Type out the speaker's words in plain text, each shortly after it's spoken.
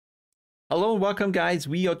Hello and welcome, guys.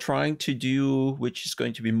 We are trying to do, which is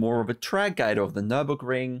going to be more of a track guide of the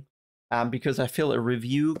Nürburgring, because I feel a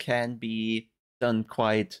review can be done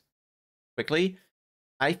quite quickly.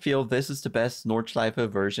 I feel this is the best Nordschleife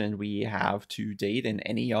version we have to date in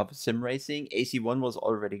any of sim racing. AC1 was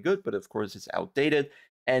already good, but of course it's outdated,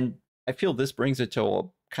 and I feel this brings it to a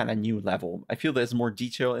kind of new level. I feel there's more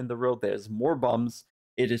detail in the road, there's more bumps.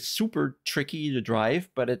 It is super tricky to drive,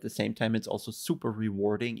 but at the same time, it's also super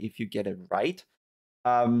rewarding if you get it right.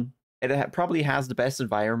 It probably has the best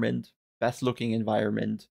environment, best looking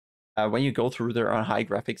environment. When you go through there on high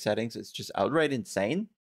graphic settings, it's just outright insane.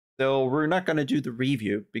 So we're not going to do the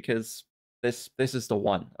review because this is the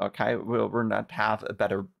one. Okay, we're not have a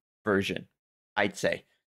better version, I'd say.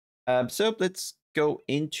 So let's go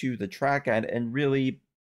into the track and really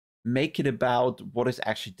make it about what is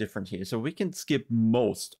actually different here. So we can skip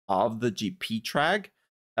most of the GP track,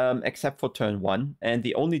 except for turn 1. And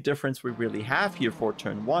the only difference we really have here for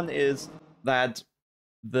turn 1 is that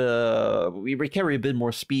we carry a bit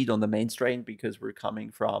more speed on the main straight because we're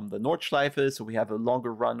coming from the Nordschleife, so we have a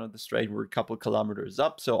longer run on the straight. We're a couple kilometers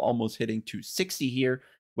up, so almost hitting 260 here,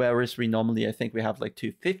 whereas we normally, I think we have like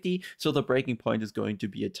 250, so the breaking point is going to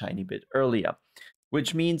be a tiny bit earlier,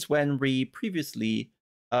 which means when we previously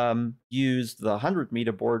used the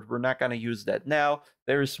 100-meter board, we're not going to use that now.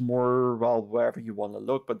 There's more, well, wherever you want to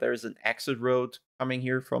look, but there's an exit road coming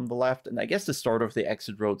here from the left, and I guess the start of the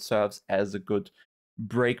exit road serves as a good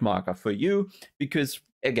break marker for you because,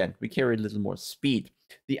 again, we carry a little more speed.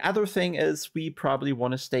 The other thing is we probably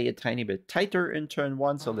want to stay a tiny bit tighter in turn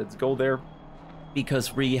 1, so let's go there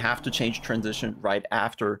because we have to change transition right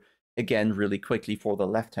after, again, really quickly for the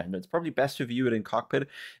left-hander. It's probably best to view it in cockpit.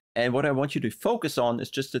 And what I want you to focus on is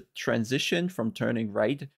just the transition from turning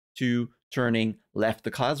right to turning left.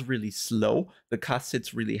 The car is really slow. The car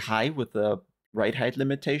sits really high with the right height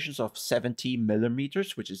limitations of 70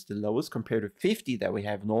 millimeters, which is the lowest compared to 50 that we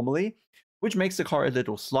have normally, which makes the car a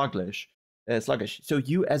little sluggish. So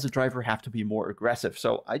you as a driver have to be more aggressive.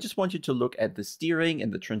 So I just want you to look at the steering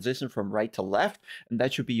and the transition from right to left, and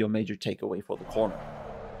that should be your major takeaway for the corner.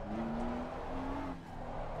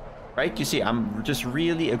 Right, you see I'm just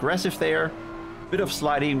really aggressive there. Bit of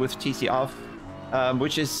sliding with TC off,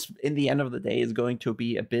 which is, in the end of the day, is going to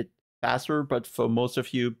be a bit faster, but for most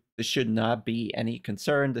of you, this should not be any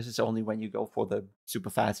concern. This is only when you go for the super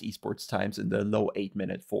fast esports times in the low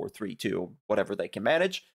 8-minute 4-3-2, whatever they can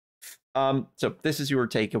manage. So this is your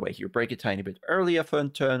takeaway here. Break a tiny bit earlier for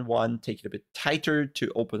turn 1, take it a bit tighter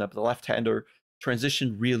to open up the left-hander,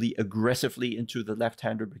 transition really aggressively into the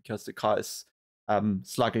left-hander because the car is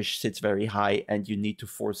sluggish, sits very high, and you need to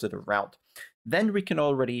force it around. Then we can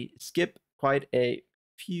already skip quite a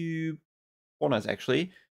few corners,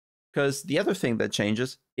 actually, because the other thing that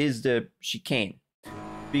changes is the chicane.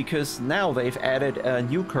 Because now they've added a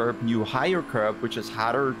new curb, new higher curb, which is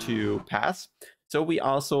harder to pass. So we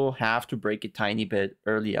also have to break a tiny bit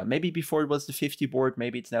earlier. Maybe before it was the 50 board,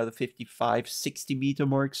 maybe it's now the 55, 60 meter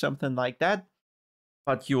mark, something like that.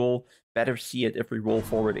 But you'll better see it if we roll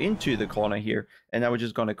forward into the corner here. And now we're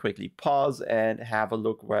just going to quickly pause and have a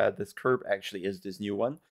look where this curb actually is, this new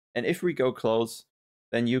one. And if we go close,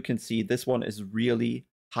 then you can see this one is really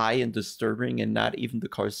high and disturbing, and not even the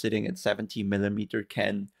car sitting at 70 millimeter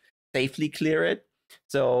can safely clear it.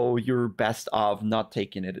 So you're best off not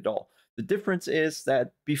taking it at all. The difference is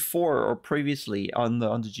that before or previously on the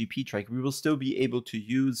GP track, we will still be able to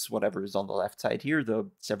use whatever is on the left side here, the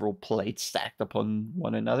several plates stacked upon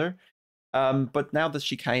one another. But now the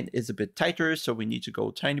chicane is a bit tighter, so we need to go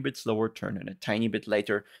a tiny bit slower, turn in a tiny bit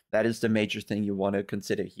later. That is the major thing you want to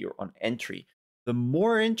consider here on entry. The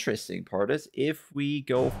more interesting part is if we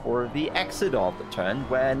go for the exit of the turn,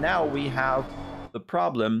 where now we have the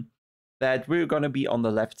problem that we're going to be on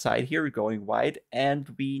the left side here, going wide,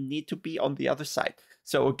 and we need to be on the other side.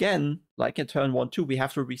 So again, like in turn 1, 2, we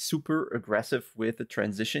have to be super aggressive with the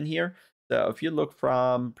transition here. So if you look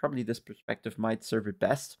from, probably this perspective might serve it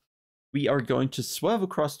best. We are going to swerve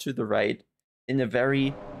across to the right in a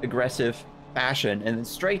very aggressive fashion and then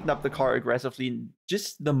straighten up the car aggressively.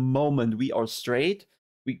 Just the moment we are straight,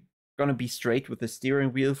 we're going to be straight with the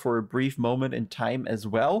steering wheel for a brief moment in time as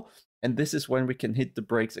well. And this is when we can hit the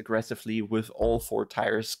brakes aggressively with all 4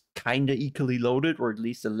 tires kind of equally loaded, or at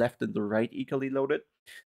least the left and the right equally loaded.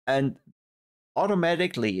 And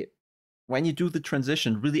automatically, when you do the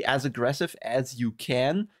transition really as aggressive as you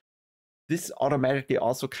can, this automatically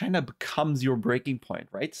also kind of becomes your braking point,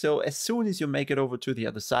 right? So as soon as you make it over to the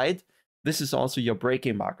other side, this is also your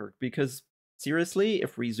braking marker, because seriously,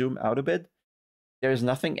 if we zoom out a bit, there's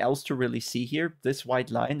nothing else to really see here. This white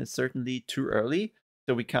line is certainly too early,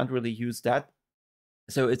 so we can't really use that.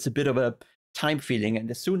 So it's a bit of a time feeling.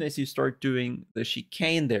 And as soon as you start doing the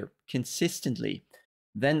chicane there consistently,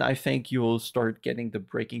 then I think you'll start getting the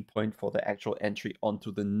breaking point for the actual entry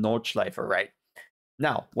onto the Nordschleife, right?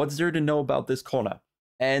 Now, what's there to know about this corner?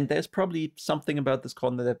 And there's probably something about this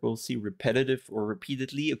corner that we'll see repetitive or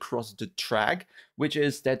repeatedly across the track, which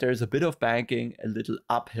is that there's a bit of banking, a little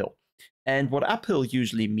uphill. And what uphill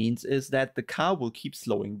usually means is that the car will keep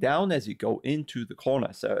slowing down as you go into the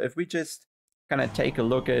corner. So if we just kind of take a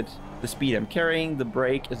look at the speed I'm carrying, the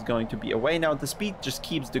brake is going to be away. Now the speed just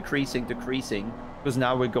keeps decreasing, because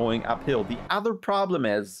now we're going uphill. The other problem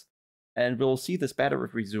is, and we'll see this better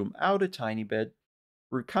if we zoom out a tiny bit,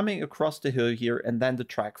 we're coming across the hill here and then the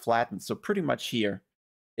track flattens. So pretty much here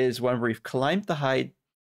is when we've climbed the height,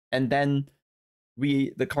 and then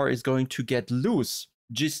the car is going to get loose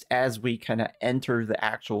just as we kind of enter the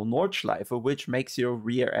actual Nordschleife, which makes your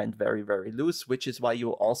rear end very, very loose, which is why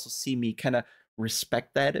you'll also see me kind of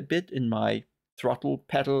respect that a bit in my throttle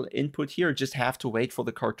pedal input here. Just have to wait for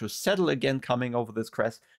the car to settle again coming over this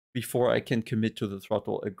crest before I can commit to the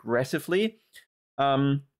throttle aggressively.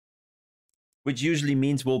 Which usually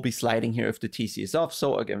means we'll be sliding here if the TC is off.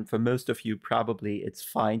 So again, for most of you, probably it's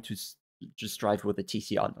fine to just drive with the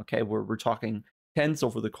TC on, okay? We're talking tenths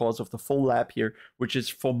over the course of the full lap here, which is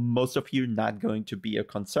for most of you not going to be a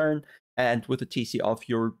concern. And with the TC off,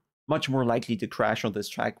 you're much more likely to crash on this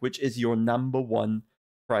track, which is your #1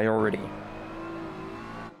 priority.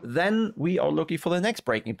 Then we are looking for the next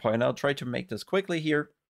braking point. I'll try to make this quickly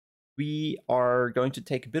here. We are going to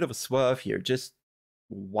take a bit of a swerve here, just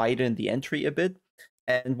widen the entry a bit.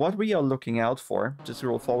 And what we are looking out for, just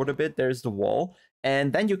roll forward a bit, there's the wall.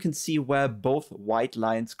 And then you can see where both white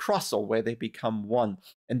lines cross, or where they become one.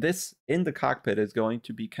 And this in the cockpit is going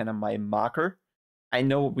to be kind of my marker. I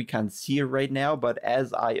know we can't see it right now, but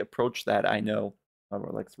as I approach that, I know.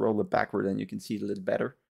 Let's roll it backward and you can see it a little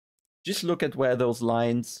better. Just look at where those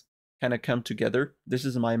lines kind of come together. This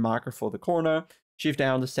is my marker for the corner. Shift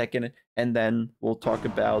down a second, and then we'll talk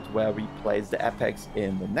about where we place the apex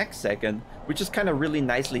in the next second, which is kind of really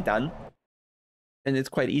nicely done. And it's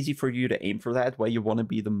quite easy for you to aim for that. Where you want to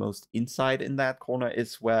be the most inside in that corner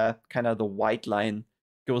is where kind of the white line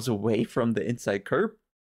goes away from the inside curb.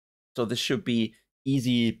 So this should be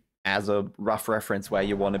easy as a rough reference where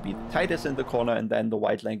you want to be the tightest in the corner, and then the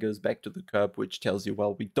white line goes back to the curb, which tells you,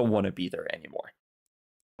 well, we don't want to be there anymore.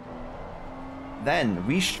 Then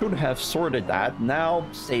we should have sorted that. Now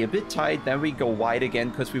stay a bit tight, then we go wide again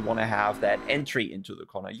because we want to have that entry into the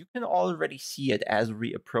corner. You can already see it as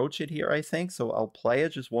we approach it here, I think. So I'll play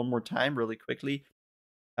it just one more time really quickly.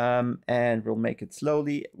 And we'll make it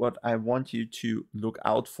slowly. What I want you to look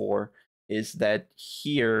out for is that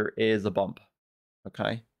here is a bump.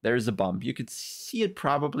 Okay, there's a bump. You could see it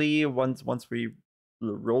probably once we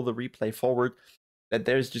roll the replay forward, that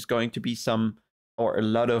there's just going to be some or a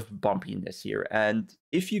lot of bumpiness here. And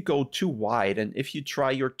if you go too wide and if you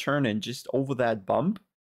try your turn in just over that bump,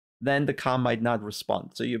 then the car might not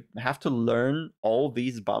respond. So you have to learn all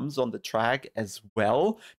these bumps on the track as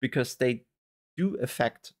well, because they do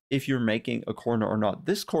affect if you're making a corner or not.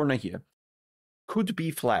 This corner here could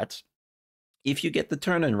be flat if you get the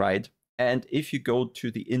turn in right and if you go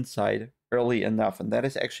to the inside early enough. And that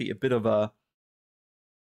is actually a bit of a,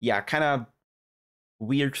 yeah, kind of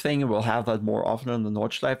weird thing. We'll have that more often on the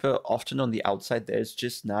Nordschleife. Often on the outside, there's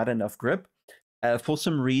just not enough grip. For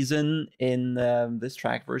some reason, in this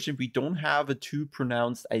track version, we don't have a too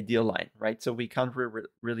pronounced ideal line, right? So we can't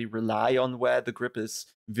really rely on where the grip is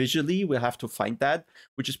visually. We'll have to find that,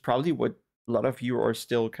 which is probably what a lot of you are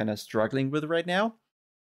still kind of struggling with right now.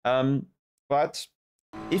 But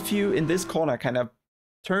if you, in this corner, kind of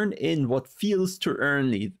turn in what feels too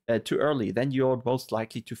early, then you're most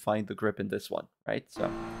likely to find the grip in this one, right?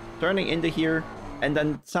 So turning into here, and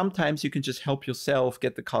then sometimes you can just help yourself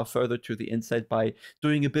get the car further to the inside by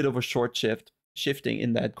doing a bit of a short shifting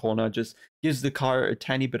in that corner. Just gives the car a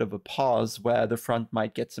tiny bit of a pause where the front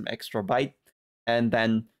might get some extra bite, and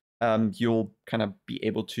then you'll kind of be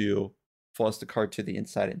able to force the car to the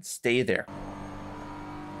inside and stay there.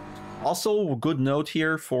 Also, a good note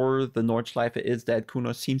here for the Nordschleife is that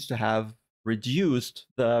Kuno seems to have reduced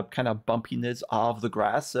the kind of bumpiness of the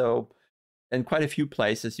grass. So in quite a few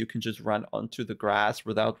places, you can just run onto the grass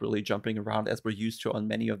without really jumping around as we're used to on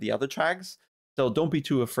many of the other tracks. So don't be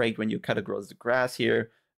too afraid when you cut across the grass here.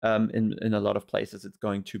 In a lot of places, it's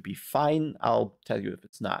going to be fine. I'll tell you if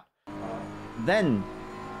it's not. Then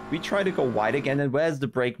we try to go wide again. And where's the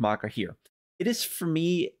brake marker here? It is for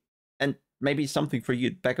me, and maybe something for you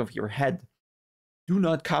at the back of your head. Do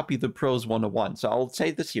not copy the pros 101. So I'll say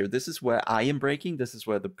this here. This is where I am braking. This is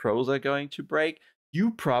where the pros are going to brake.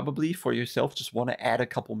 you probably for yourself just want to add a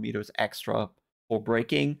couple meters extra for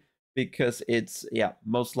braking, because it's, yeah,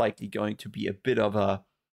 most likely going to be a bit of a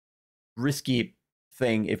risky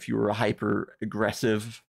thing if you're hyper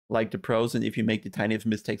aggressive like the pros, and if you make the tiniest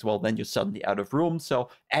mistakes, well, then you're suddenly out of room. So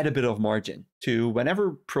add a bit of margin to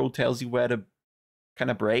whenever pro tells you where to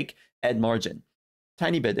kind of brake, add margin.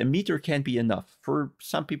 Tiny bit. A meter can be enough. For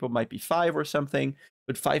some people it might be 5 or something,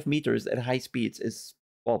 but 5 meters at high speeds is,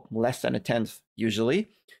 well, less than a tenth usually.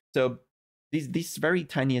 So these very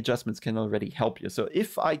tiny adjustments can already help you. So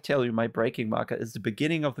if I tell you my braking marker is the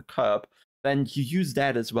beginning of the curb, then you use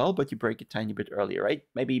that as well, but you brake a tiny bit earlier, right?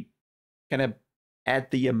 Maybe kind of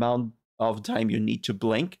add the amount of time you need to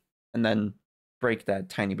blink and then brake that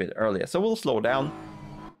tiny bit earlier. So we'll slow down.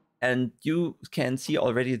 And you can see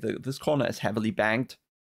already this corner is heavily banked,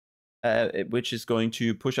 which is going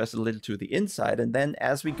to push us a little to the inside. And then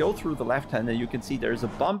as we go through the left-hander, you can see there's a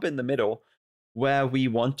bump in the middle where we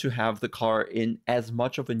want to have the car in as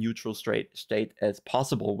much of a neutral state as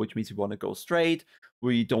possible, which means we want to go straight.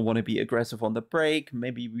 We don't want to be aggressive on the brake.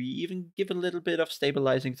 Maybe we even give a little bit of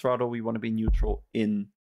stabilizing throttle. We want to be neutral in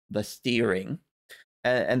the steering.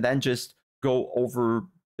 And then just go over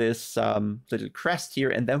this little crest here,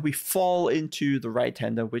 and then we fall into the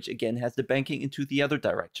right-hander, which again has the banking into the other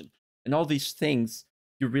direction. And all these things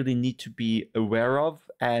you really need to be aware of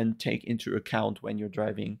and take into account when you're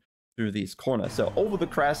driving through these corners. So over the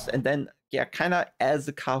crest, and then, yeah, kind of as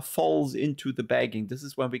the car falls into the bagging, this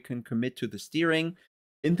is when we can commit to the steering.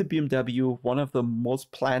 In the BMW, one of the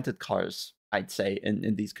most planted cars, I'd say,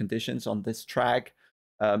 in these conditions on this track.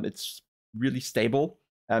 It's really stable.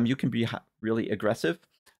 You can be really aggressive.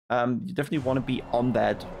 You definitely want to be on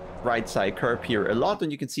that right side curb here a lot,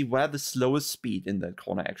 and you can see where the slowest speed in the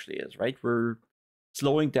corner actually is, right? We're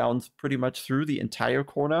slowing down pretty much through the entire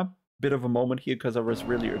corner. Bit of a moment here because I was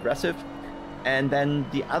really aggressive. And then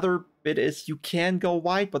the other bit is you can go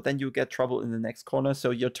wide, but then you get trouble in the next corner.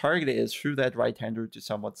 So your target is through that right-hander to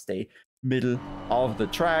somewhat stay middle of the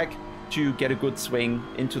track to get a good swing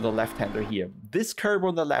into the left-hander here. This curb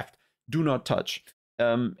on the left, do not touch.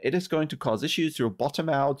 It is going to cause issues. You'll bottom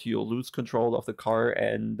out, you'll lose control of the car,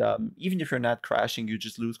 and even if you're not crashing, you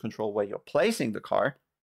just lose control where you're placing the car.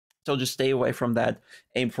 So just stay away from that.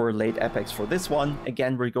 Aim for a late apex for this one.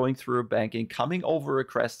 Again, we're going through a banking, coming over a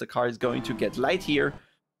crest. The car is going to get light here,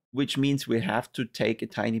 which means we have to take a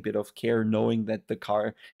tiny bit of care, knowing that the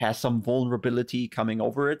car has some vulnerability coming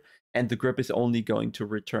over it, and the grip is only going to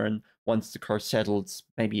return once the car settles,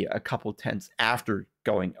 maybe a couple tenths after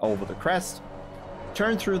going over the crest.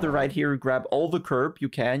 Turn through the right here, grab all the curb you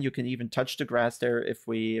can. You can even touch the grass there. If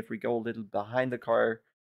we go a little behind the car,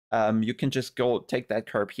 you can just go take that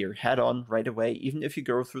curb here head on right away. Even if you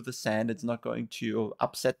go through the sand, it's not going to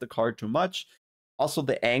upset the car too much. Also,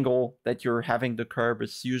 the angle that you're having the curb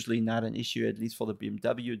is usually not an issue, at least for the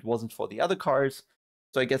BMW. It wasn't for the other cars.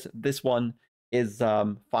 So I guess this one is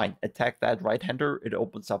fine. Attack that right-hander. It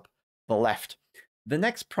opens up the left. The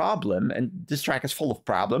next problem, and this track is full of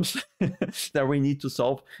problems that we need to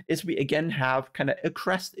solve, is we again have kind of a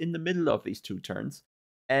crest in the middle of these two turns.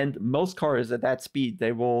 And most cars at that speed,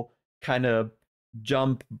 they will kind of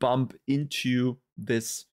bump into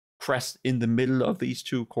this crest in the middle of these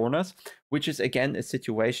two corners, which is again a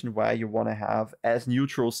situation where you want to have as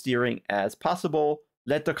neutral steering as possible,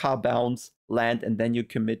 let the car bounce, land, and then you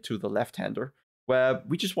commit to the left-hander, where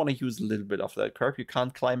we just want to use a little bit of that curve. You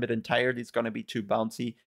can't climb it entirely. It's going to be too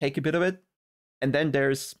bouncy. Take a bit of it. And then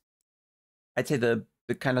there's, I'd say the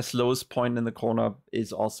kind of slowest point in the corner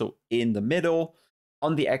is also in the middle.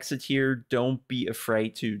 On the exit here, don't be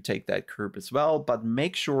afraid to take that curb as well, but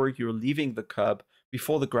make sure you're leaving the curb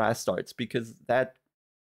before the grass starts, because that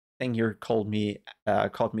thing here caught me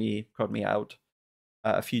out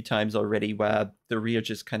a few times already, where the rear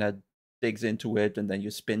just kind of digs into it, and then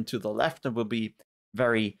you spin to the left, and will be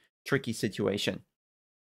very tricky situation.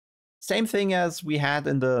 Same thing as we had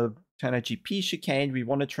in the kind of GP chicane. We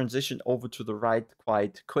want to transition over to the right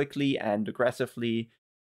quite quickly and aggressively,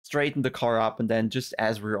 straighten the car up, and then just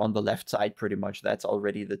as we're on the left side, pretty much that's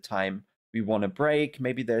already the time we want to brake.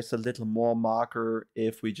 Maybe there's a little more marker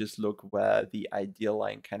if we just look where the ideal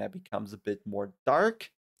line kind of becomes a bit more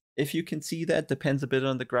dark. If you can see that, depends a bit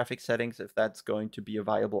on the graphic settings if that's going to be a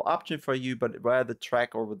viable option for you, but where the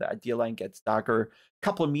track or where the ideal line gets darker, a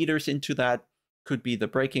couple of meters into that could be the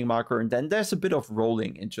braking marker, and then there's a bit of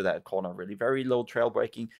rolling into that corner, really very low trail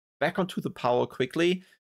braking, back onto the power quickly,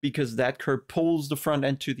 because that curb pulls the front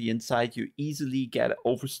end to the inside. You easily get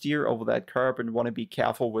oversteer over that curb and want to be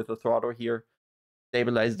careful with the throttle here,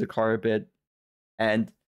 stabilize the car a bit,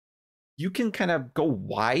 and you can kind of go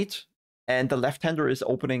wide and the left-hander is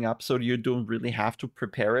opening up, so you don't really have to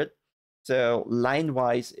prepare it. So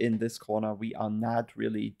line-wise in this corner, we are not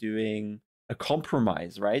really doing a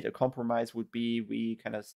compromise, right? A compromise would be we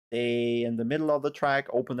kind of stay in the middle of the track,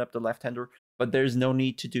 open up the left-hander, but there's no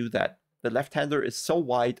need to do that. The left-hander is so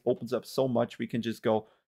wide, opens up so much, we can just go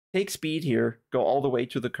take speed here, go all the way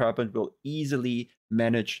to the curb, and we'll easily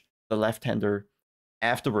manage the left-hander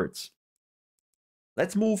afterwards.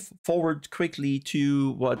 Let's move forward quickly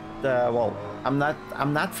to what, well, I'm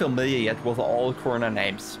not familiar yet with all corner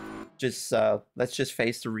names. Just let's just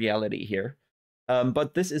face the reality here.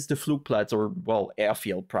 But this is the Flugplatz, or well,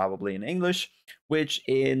 airfield probably in English, which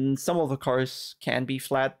in some of the cars can be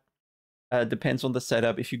flat. Depends on the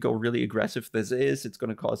setup. If you go really aggressive, it's going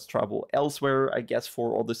to cause trouble elsewhere. I guess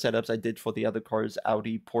for all the setups I did for the other cars,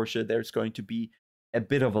 Audi, Porsche, there's going to be a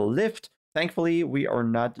bit of a lift. Thankfully, we are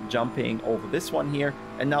not jumping over this one here,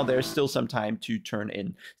 and now there's still some time to turn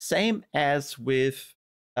in. Same as with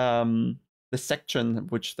the section,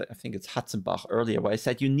 which I think it's Hatzenbach earlier, where I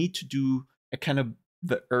said you need to do a kind of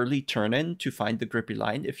the early turn in to find the grippy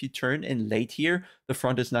line. If you turn in late here, the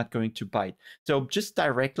front is not going to bite. So just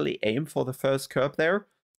directly aim for the first curb there,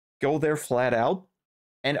 go there flat out,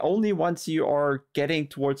 and only once you are getting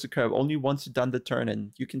towards the curb, only once you've done the turn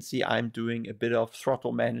in, you can see I'm doing a bit of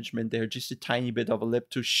throttle management there, just a tiny bit of a lip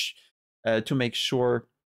to make sure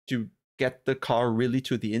to get the car really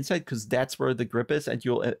to the inside, because that's where the grip is, and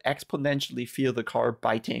you'll exponentially feel the car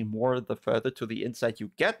biting more the further to the inside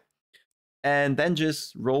you get. And then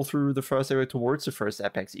just roll through the first area towards the first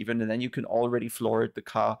apex even, and then you can already floor it. The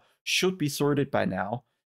car should be sorted by now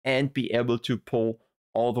and be able to pull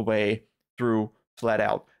all the way through flat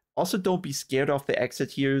out. Also, don't be scared of the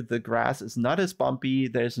exit here. The grass is not as bumpy.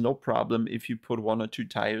 There's no problem if you put 1 or 2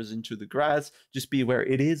 tires into the grass. Just be aware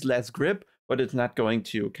it is less grip, but it's not going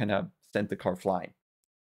to kind of send the car flying.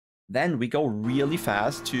 Then we go really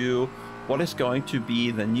fast to what is going to be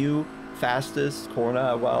the new fastest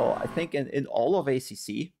corner, well, I think in all of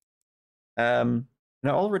ACC. And I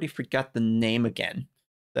already forgot the name again.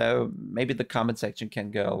 So maybe the comment section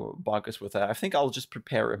can go bonkers with that. I think I'll just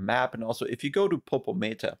prepare a map. And also, if you go to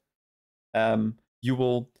Popometer, you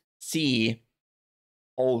will see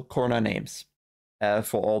all corner names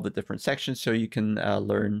for all the different sections, so you can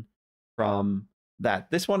learn from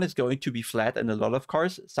that. This one is going to be flat in a lot of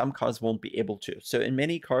cars. Some cars won't be able to. So in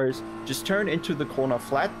many cars, just turn into the corner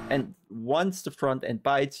flat, and once the front end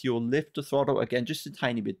bites, you'll lift the throttle again just a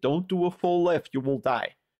tiny bit. Don't do a full lift, you will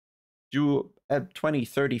die. Do a 20,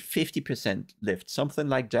 30, 50% lift, something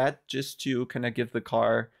like that, just to kind of give the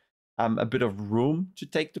car a bit of room to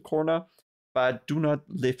take the corner, but do not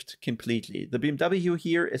lift completely. The BMW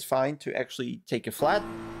here is fine to actually take a flat.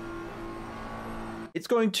 It's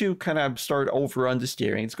going to kind of start over on the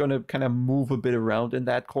steering. It's going to kind of move a bit around in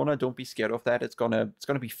that corner. Don't be scared of that. It's gonna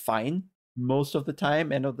be fine most of the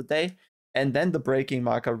time, end of the day. And then the braking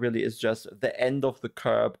marker really is just the end of the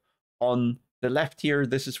curb on the left here.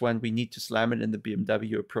 This is when we need to slam it in the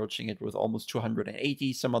BMW, approaching it with almost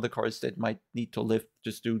 280. Some other cars that might need to lift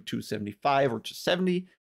just do 275 or 270.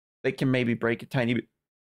 They can maybe brake a tiny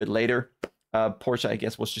bit later. Porsche, I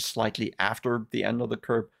guess, was just slightly after the end of the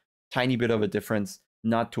curb. Tiny bit of a difference,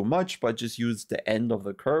 not too much, but just use the end of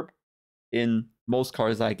the curb in most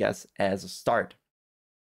cars, I guess, as a start.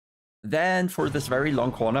 Then for this very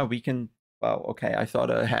long corner, we can, well, okay, I thought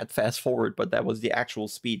I had fast forward, but that was the actual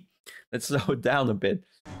speed. Let's slow it down a bit.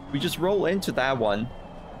 We just roll into that one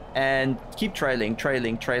and keep trailing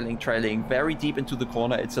very deep into the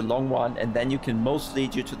corner. It's a long one, and then you can mostly,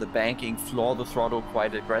 due to the banking, floor the throttle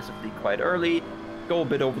quite aggressively quite early, go a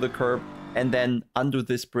bit over the curb. And then under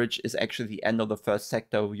this bridge is actually the end of the first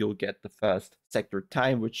sector. You'll get the first sector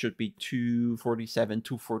time, which should be 247,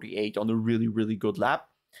 248 on a really, really good lap.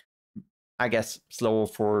 I guess slower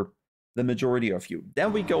for the majority of you.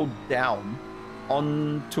 Then we go down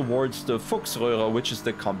on towards the Fuchsröhre, which is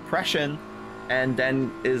the compression. And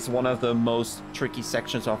then is one of the most tricky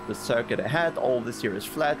sections of the circuit ahead. All this here is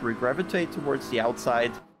flat. We gravitate towards the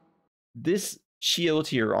outside. This shield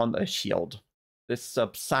here on the shield, this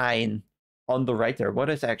sign on the right there, what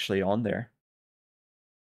is actually on there?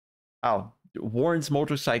 Oh, warns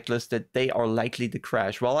motorcyclists that they are likely to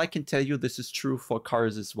crash. Well, I can tell you this is true for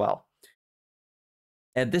cars as well.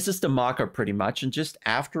 And this is the marker pretty much. And just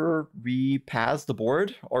after we pass the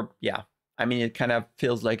board, or yeah, I mean, it kind of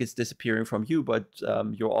feels like it's disappearing from you, but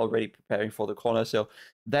you're already preparing for the corner. So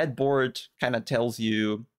that board kind of tells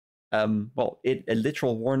you, well, a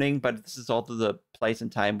literal warning, but this is also the place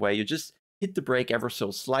and time where you just hit the brake ever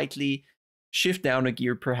so slightly, shift down a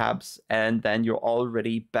gear perhaps, and then you're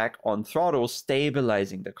already back on throttle,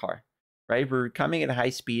 stabilizing the car, right? We're coming at high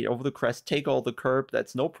speed over the crest, take all the curb,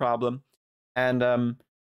 that's no problem. And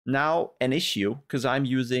now an issue, because I'm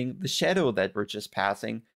using the shadow that we're just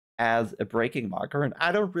passing as a braking marker, and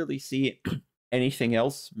I don't really see anything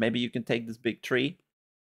else. Maybe you can take this big tree.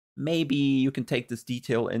 Maybe you can take this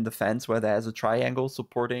detail in the fence where there's a triangle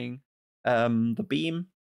supporting the beam.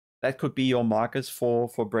 That could be your markers for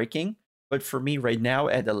braking. But for me right now,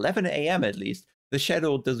 at 11 a.m. at least, the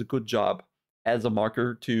shadow does a good job as a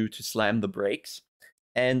marker to slam the brakes.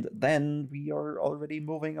 And then we are already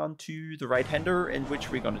moving on to the right-hander, in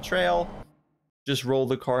which we're going to trail. Just roll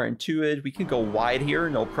the car into it. We can go wide here,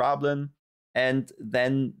 no problem. And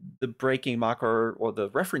then the braking marker or the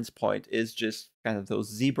reference point is just kind of those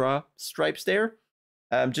zebra stripes there.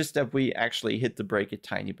 Just that we actually hit the brake a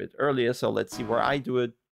tiny bit earlier. So let's see where I do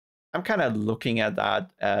it. I'm kind of looking at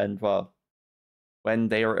that, and well, when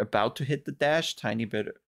they are about to hit the dash, tiny bit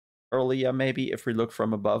earlier maybe. If we look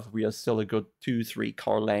from above, we are still a good 2-3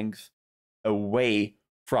 car length away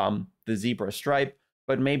from the zebra stripe.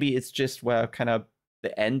 But maybe it's just where kind of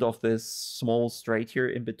the end of this small straight here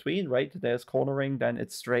in between, right? There's cornering, then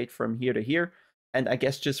it's straight from here to here. And I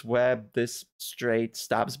guess just where this straight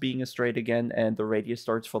stops being a straight again and the radius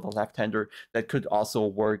starts for the left-hander, that could also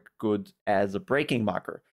work good as a braking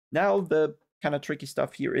marker. Now, the kind of tricky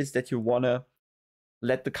stuff here is that you want to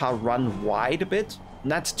let the car run wide a bit.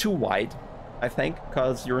 Not too wide, I think,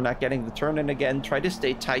 because you're not getting the turn in again. Try to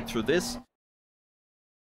stay tight through this.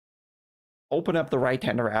 Open up the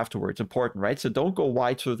right-hander afterwards, important, right? So don't go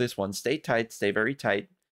wide through this one. Stay tight, stay very tight.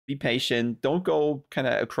 Be patient. Don't go kind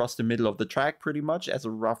of across the middle of the track pretty much as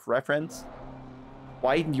a rough reference.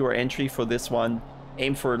 Widen your entry for this one.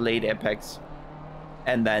 Aim for late apex.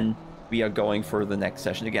 And then we are going for the next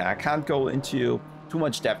session. Again, I can't go into too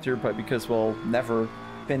much depth here, but because we'll never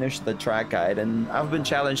finish the track guide, and I've been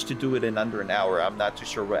challenged to do it in under an hour, I'm not too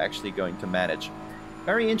sure we're actually going to manage.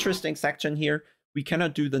 Very interesting section here. We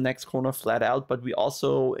cannot do the next corner flat out, but we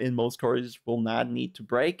also, in most cars, will not need to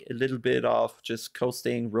brake. A little bit of just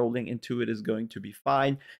coasting, rolling into it is going to be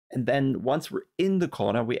fine. And then once we're in the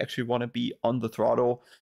corner, we actually want to be on the throttle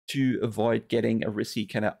to avoid getting a risky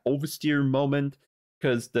kind of oversteer moment,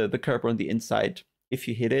 because the curb on the inside, if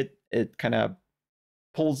you hit it, it kind of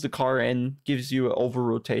pulls the car in, gives you an over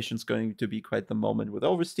rotation. It's going to be quite the moment with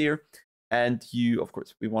oversteer. And you, of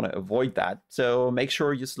course, we want to avoid that. So make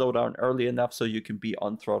sure you slow down early enough so you can be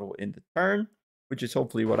on throttle in the turn, which is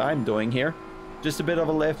hopefully what I'm doing here. Just a bit of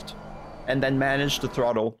a lift, and then manage the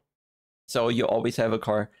throttle. So you always have a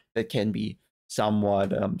car that can be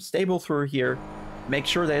somewhat stable through here. Make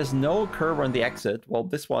sure there's no curve on the exit. Well,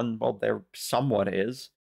 this one, well, there somewhat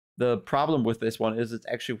is. The problem with this one is it's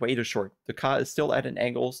actually way too short. The car is still at an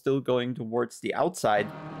angle, still going towards the outside.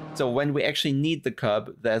 So when we actually need the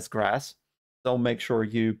curb, there's grass. So make sure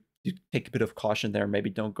you take a bit of caution there.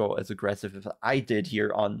 Maybe don't go as aggressive as I did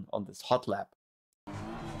here on this Hotlap.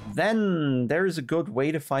 Then there is a good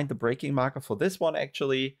way to find the braking marker for this one,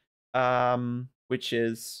 actually, which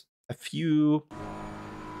is a few...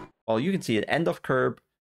 Well, you can see it, end of curb,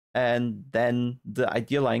 and then the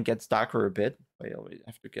ideal line gets darker a bit. Wait, I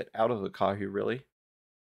have to get out of the car here, really.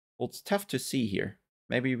 Well, it's tough to see here.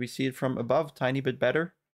 Maybe we see it from above, tiny bit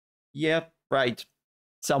better. Yeah, right.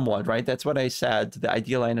 Somewhat, right? That's what I said. The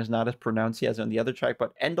ideal line is not as pronounced as on the other track,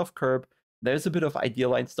 but end of curb, there's a bit of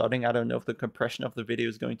ideal line starting. I don't know if the compression of the video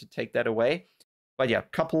is going to take that away. But yeah, a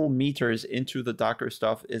couple meters into the darker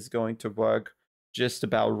stuff is going to work just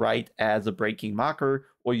about right as a braking marker,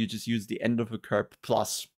 or you just use the end of a curb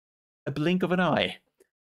plus a blink of an eye.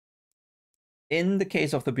 In the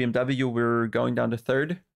case of the BMW, we're going down to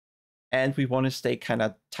third, and we want to stay kind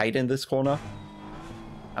of tight in this corner.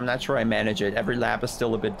 I'm not sure I manage it. Every lap is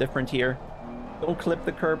still a bit different here. Don't clip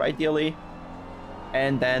the curb, ideally.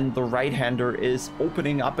 And then the right-hander is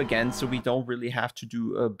opening up again, so we don't really have to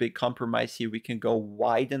do a big compromise here. We can go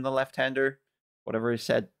wide in the left-hander, whatever I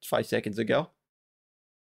said 5 seconds ago.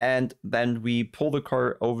 And then we pull the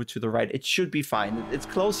car over to the right. It should be fine. It's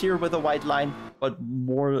close here with a white line, but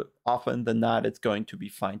more often than not, it's going to be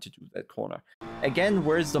fine to do that corner. Again,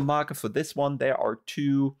 where's the marker for this one? There are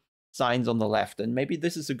 2 signs on the left, and maybe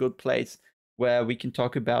this is a good place where we can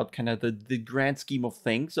talk about kind of the grand scheme of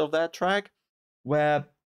things of that track, where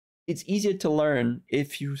it's easier to learn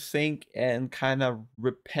if you think in kind of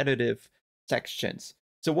repetitive sections.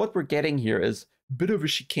 So what we're getting here is a bit of a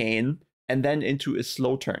chicane and then into a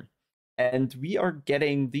slow turn. And we are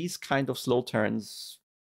getting these kind of slow turns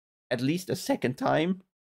at least a second time,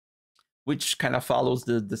 which kind of follows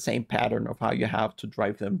the same pattern of how you have to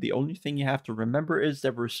drive them. The only thing you have to remember is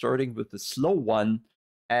that we're starting with the slow one,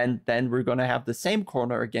 and then we're going to have the same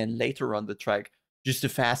corner again later on the track, just a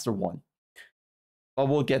faster one. but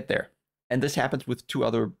we'll get there. And this happens with 2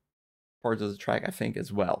 other parts of the track, I think,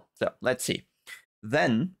 as well. So let's see.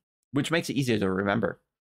 Then, which makes it easier to remember,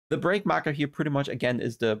 the brake marker here pretty much, again,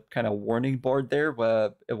 is the kind of warning board there,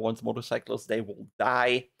 where once motorcyclists, they will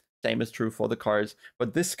die. Same is true for the cars.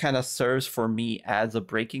 But this kind of serves for me as a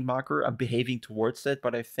braking marker. I'm behaving towards it,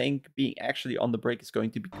 but I think being actually on the brake is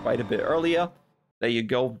going to be quite a bit earlier. There you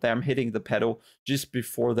go, them hitting the pedal just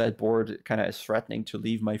before that board kind of is threatening to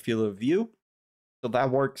leave my field of view. So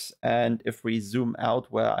that works. And if we zoom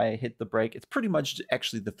out where I hit the brake, it's pretty much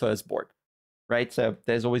actually the first board, right? So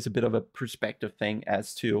there's always a bit of a perspective thing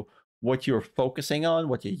as to what you're focusing on,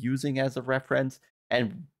 what you're using as a reference,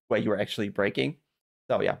 and where you're actually braking.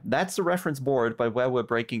 So yeah, that's the reference board, but where we're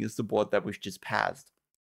braking is the board that we've just passed.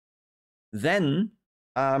 Then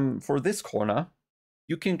for this corner,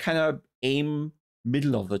 you can kind of aim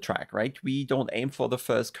middle of the track, right? We don't aim for the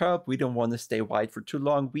first curb. We don't want to stay wide for too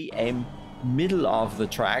long. We aim middle of the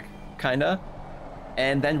track, kind of.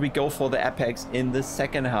 And then we go for the apex in the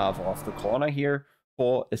second half of the corner here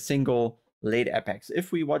for a single late apex.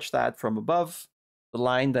 If we watch that from above, the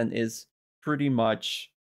line then is pretty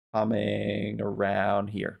much coming around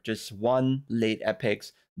here. Just one late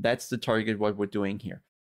apex. That's the target, what we're doing here.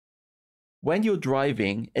 When you're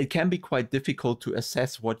driving, it can be quite difficult to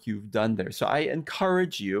assess what you've done there. So I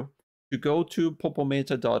encourage you to go to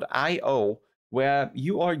popometer.io, where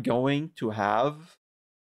you are going to have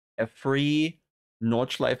a free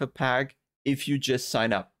Nordschleife pack if you just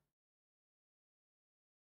sign up.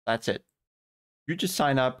 That's it. You just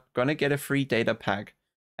sign up, gonna get a free data pack,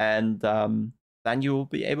 and then you'll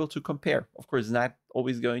be able to compare. Of course, it's not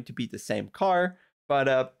always going to be the same car,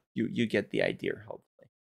 but you get the idea, hopefully.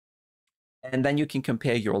 And then you can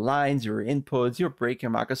compare your lines, your inputs, your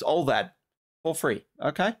braking markers, all that for free.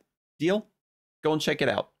 Okay? Deal? Go and check it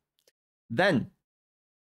out. Then,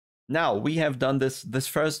 now we have done this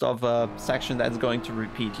first of a section that's going to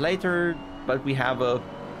repeat later, but we have a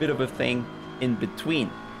bit of a thing in between.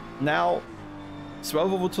 Now,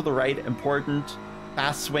 swerve over to the right, important.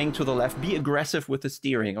 Fast swing to the left. Be aggressive with the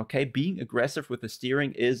steering, okay? Being aggressive with the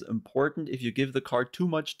steering is important. If you give the car too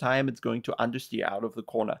much time, it's going to understeer out of the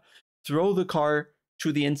corner. Throw the car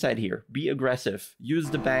to the inside here. Be aggressive. Use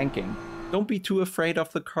the banking. Don't be too afraid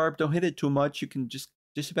of the curb. Don't hit it too much. You can just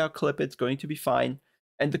about clip it. It's going to be fine.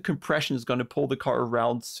 And the compression is going to pull the car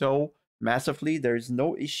around so massively. There's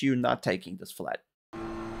no issue not taking this flat.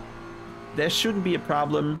 There shouldn't be a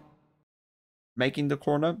problem making the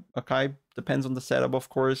corner, okay? Depends on the setup, of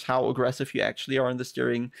course, how aggressive you actually are in the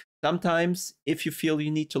steering. Sometimes, if you feel you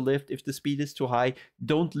need to lift, if the speed is too high,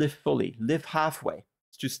 don't lift fully. Lift halfway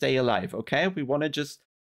to stay alive, okay? We want to just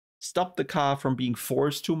stop the car from being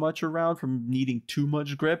forced too much around, from needing too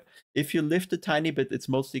much grip. If you lift a tiny bit, it's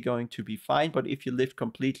mostly going to be fine, but if you lift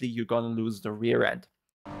completely, you're going to lose the rear end.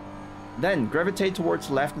 Then gravitate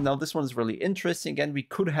towards left. Now this one is really interesting. Again, we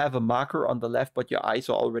could have a marker on the left, but your eyes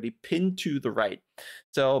are already pinned to the right.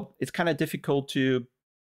 So it's kind of difficult to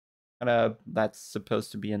that's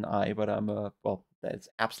supposed to be an eye, but well, that's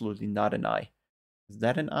absolutely not an eye. Is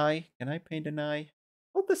that an eye? Can I paint an eye?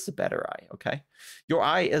 Oh, this is a better eye, okay. Your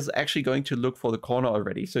eye is actually going to look for the corner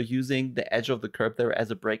already. So using the edge of the curb there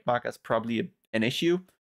as a brake mark is probably an issue.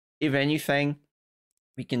 If anything,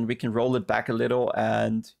 we can roll it back a little,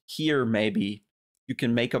 and here maybe you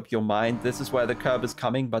can make up your mind. This is where the curb is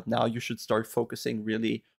coming, but now you should start focusing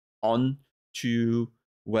really on to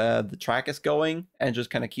where the track is going and just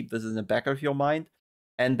kind of keep this in the back of your mind.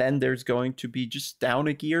 And then there's going to be just down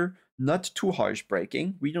a gear, not too harsh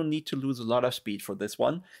braking. We don't need to lose a lot of speed for this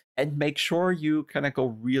one. And make sure you kind of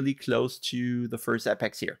go really close to the first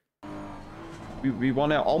apex here. We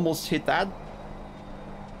want to almost hit that.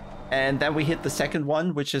 And then we hit the second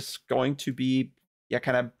one, which is going to be, yeah,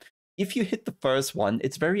 kind of, if you hit the first one,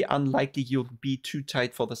 it's very unlikely you'll be too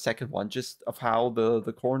tight for the second one, just of how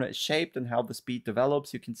the corner is shaped and how the speed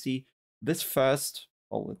develops. You can see this first,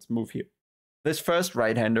 well, let's move here. This first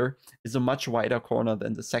right-hander is a much wider corner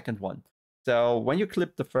than the second one. So when you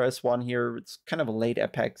clip the first one here, it's kind of a late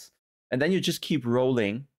apex, and then you just keep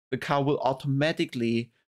rolling, the car will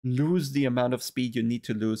automatically lose the amount of speed you need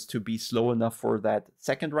to lose to be slow enough for that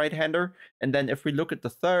second right-hander. And then if we look at the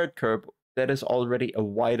third curb, that is already a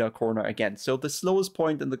wider corner again. So the slowest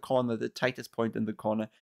point in the corner, the tightest point in the corner,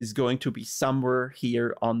 is going to be somewhere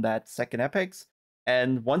here on that second apex.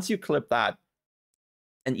 And once you clip that,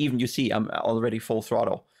 and even you see I'm already full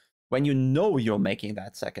throttle, when you know you're making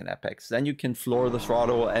that second apex, then you can floor the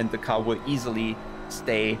throttle and the car will easily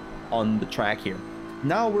stay on the track here.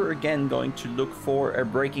 Now we're again going to look for a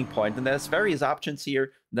braking point, and there's various options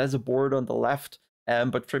here. There's a board on the left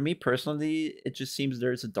But for me personally, it just seems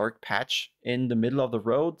there's a dark patch in the middle of the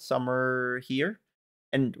road, somewhere here.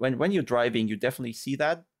 And when you're driving, you definitely see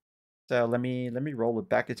that. So let me roll it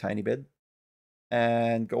back a tiny bit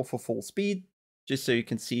and go for full speed, just so you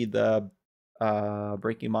can see the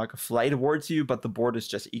braking marker fly towards you, but the board is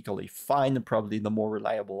just equally fine and probably the more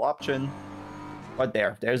reliable option. But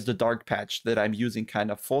there's the dark patch that I'm using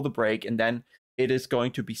kind of for the brake, and then it is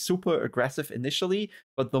going to be super aggressive initially,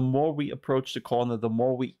 but the more we approach the corner, the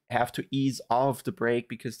more we have to ease off the brake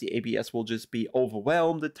because the ABS will just be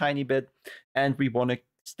overwhelmed a tiny bit, and we want to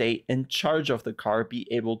stay in charge of the car, be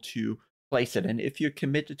able to place it. And if you're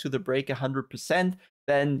committed to the brake 100%,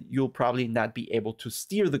 then you'll probably not be able to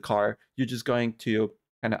steer the car. You're just going to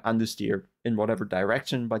kind of understeer in whatever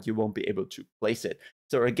direction, but you won't be able to place it.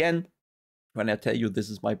 So again, when I tell you this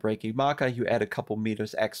is my braking marker, you add a couple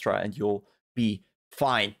meters extra and you'll be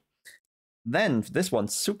fine. Then this one,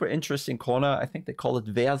 super interesting corner. I think they call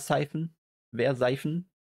it Wehrsifen. Wehrsifen.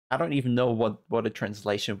 I don't even know what a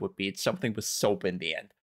translation would be. It's something with soap in the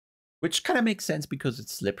end, which kind of makes sense because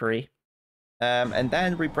it's slippery. And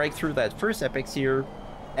then we break through that first apex here.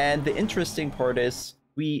 And the interesting part is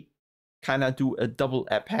we kind of do a double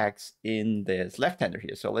apex in this left-hander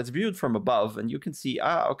here. So let's view it from above and you can see,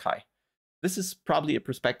 okay. This is probably a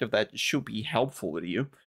perspective that should be helpful to you.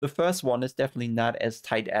 The first one is definitely not as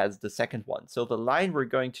tight as the second one. So the line we're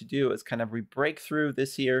going to do is kind of we break through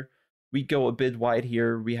this here. We go a bit wide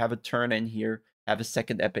here. We have a turn in here, have a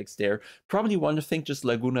second apex there. Probably want to think just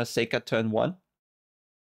Laguna Seca turn 1.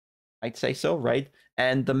 I'd say so, right?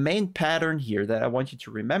 And the main pattern here that I want you to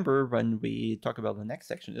remember when we talk about the next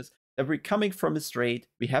section is that we're coming from a straight.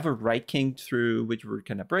 We have a right kink through which we're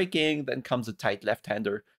kind of braking. Then comes a tight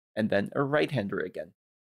left-hander and then a right-hander again.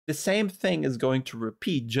 The same thing is going to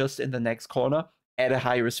repeat just in the next corner at a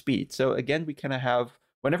higher speed. So again, we kind of have,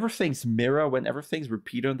 whenever things mirror, whenever things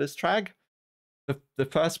repeat on this track, the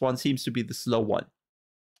first one seems to be the slow one.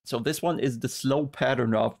 So this one is the slow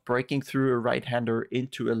pattern of breaking through a right-hander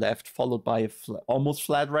into a left, followed by a almost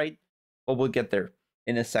flat right, but we'll get there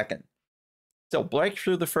in a second. So break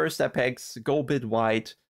through the first apex, go a bit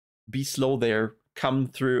wide, be slow there, come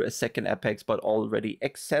through a second apex, but already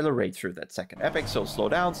accelerate through that second apex. So slow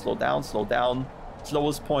down, slow down, slow down,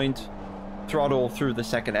 slowest point, throttle through the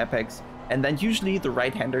second apex. And then usually the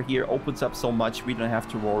right-hander here opens up so much we don't have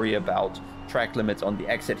to worry about track limits on the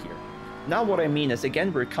exit here. Now what I mean is,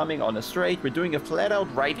 again, we're coming on a straight, we're doing a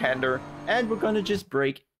flat-out right-hander, and we're going to just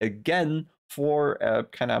brake again for a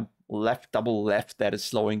kind of left, double left that is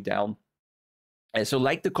slowing down. And so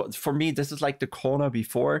like for me, this is like the corner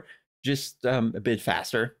before, just a bit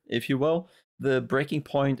faster, if you will. The braking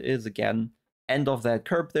point is, again, end of that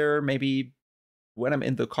curb there. Maybe when I'm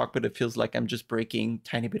in the cockpit, it feels like I'm just braking a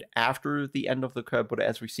tiny bit after the end of the curb. But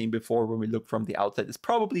as we've seen before, when we look from the outside, it's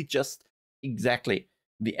probably just exactly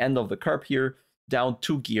the end of the curb here, down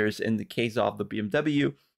 2 gears in the case of the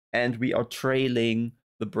BMW. And we are trailing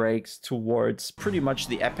the brakes towards pretty much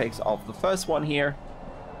the apex of the first one here.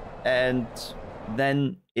 And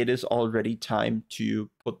then it is already time to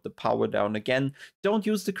put the power down again. Don't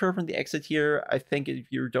use the curb on the exit here. I think if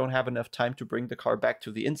you don't have enough time to bring the car back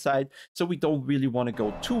to the inside, so we don't really want to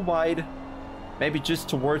go too wide. Maybe just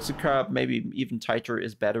towards the curb, maybe even tighter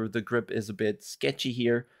is better. The grip is a bit sketchy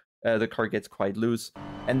here. The car gets quite loose.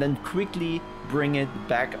 And then quickly bring it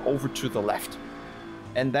back over to the left.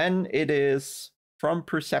 And then it is from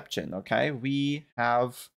perception, okay? We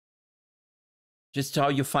have just how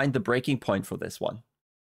you find the braking point for this one.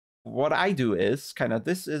 What I do is kind of,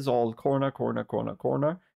 this is all corner, corner, corner,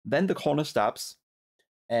 corner. Then the corner stops.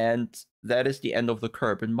 And that is the end of the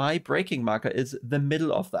curb. And my braking marker is the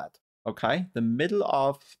middle of that, okay? The middle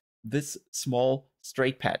of this small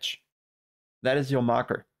straight patch. That is your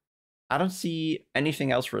marker. I don't see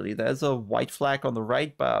anything else really. There's a white flag on the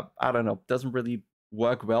right, but I don't know. Doesn't really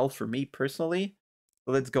work well for me personally.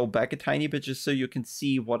 So let's go back a tiny bit just so you can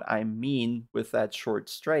see what I mean with that short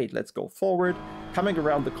straight. Let's go forward, coming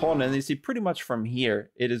around the corner, and you see pretty much from here,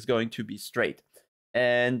 it is going to be straight.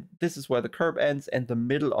 And this is where the curb ends, and the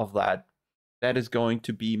middle of that, that is going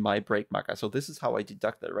to be my brake marker. So this is how I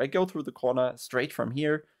deduct that, right? Go through the corner, straight from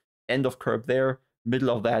here, end of curb there, middle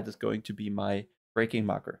of that is going to be my braking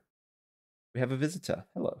marker. We have a visitor.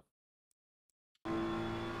 Hello.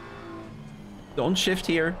 Don't shift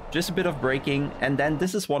here, just a bit of braking. And then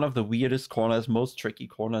this is one of the weirdest corners, most tricky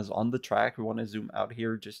corners on the track. We want to zoom out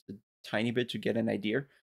here just a tiny bit to get an idea.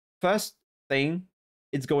 First thing,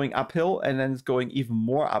 it's going uphill and then it's going even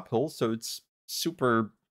more uphill. So it's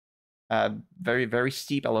super, very, very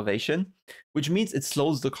steep elevation, which means it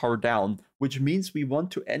slows the car down, which means we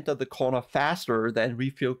want to enter the corner faster than we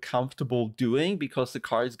feel comfortable doing because the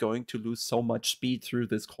car is going to lose so much speed through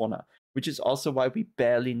this corner, which is also why we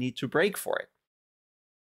barely need to brake for it.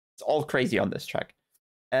 It's all crazy on this track.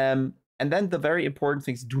 And then the very important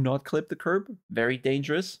things: do not clip the curb, very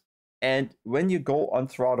dangerous. And when you go on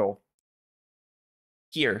throttle,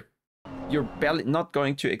 here, you're barely not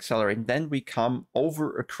going to accelerate. Then we come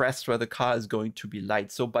over a crest where the car is going to be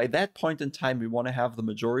light. So by that point in time, we want to have the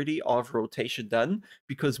majority of rotation done,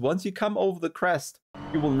 because once you come over the crest,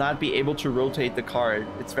 you will not be able to rotate the car.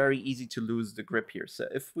 It's very easy to lose the grip here. So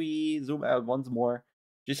if we zoom out once more,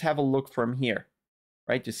 just have a look from here,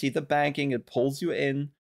 right? You see the banking, it pulls you in,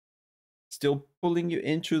 still pulling you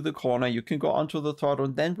into the corner. You can go onto the throttle,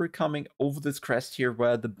 and then we're coming over this crest here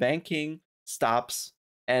where the banking stops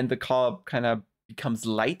and the car kind of becomes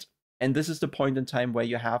light. And this is the point in time where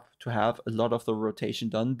you have to have a lot of the rotation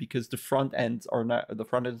done, because the front end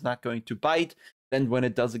is not going to bite. Then when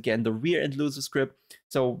it does again, the rear end loses grip.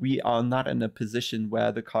 So we are not in a position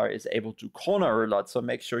where the car is able to corner a lot. So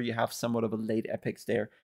make sure you have somewhat of a late apex there,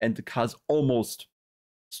 and the car's almost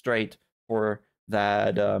straight for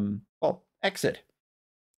that exit.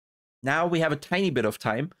 Now we have a tiny bit of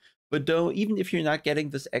time, but though, even if you're not getting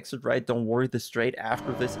this exit right, don't worry, the straight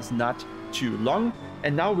after this is not too long.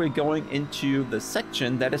 And now we're going into the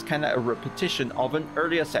section that is kind of a repetition of an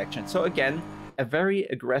earlier section. So again, a very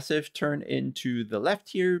aggressive turn into the left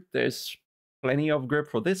here. There's plenty of grip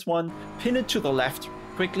for this one. Pin it to the left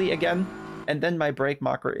quickly again. And then my brake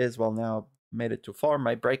marker is, well, now made it too far.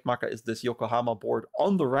 My brake marker is this Yokohama board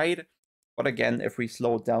on the right. But again, if we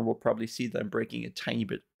slow it down, we'll probably see that I'm braking a tiny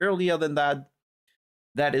bit earlier than that.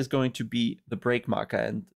 That is going to be the brake marker.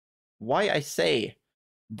 And why I say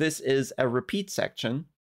this is a repeat section,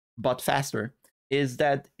 but faster, is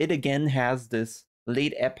that it again has this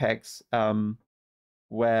late apex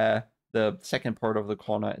where the second part of the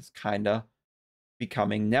corner is kind of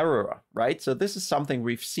becoming narrower, right? So this is something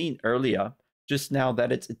we've seen earlier, just now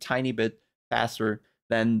that it's a tiny bit faster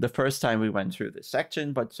than the first time we went through this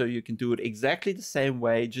section. But so you can do it exactly the same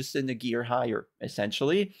way, just in a gear higher,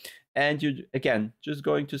 essentially. And you're, again, just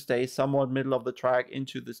going to stay somewhat middle of the track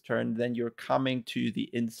into this turn. Then you're coming to the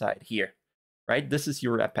inside here, right? This is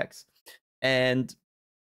your apex. And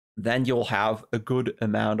then you'll have a good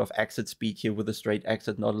amount of exit speed here with a straight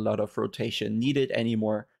exit, not a lot of rotation needed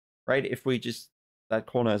anymore, right? If we just, that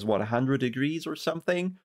corner is what, 100 degrees or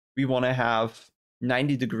something? We want to have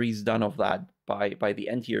 90 degrees done of that by the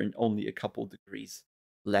end here, and only a couple degrees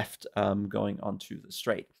left going onto the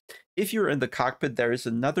straight. If you're in the cockpit, there is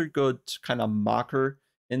another good kind of marker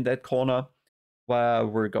in that corner where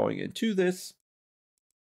we're going into this,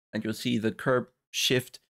 and you'll see the curb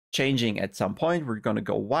shift changing at some point. We're going to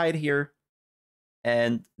go wide here,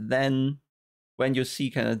 and then when you see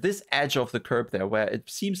kind of this edge of the curb there where it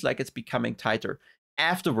seems like it's becoming tighter,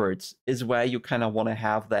 afterwards is where you kind of want to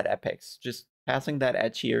have that apex, just passing that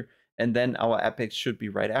edge here. And then our apex should be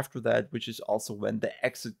right after that, which is also when the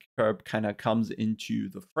exit curb kind of comes into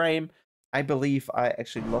the frame. I believe I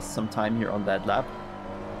actually lost some time here on that lap.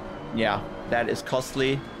 Yeah, that is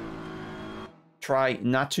costly. Try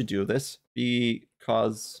not to do this,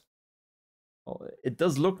 because it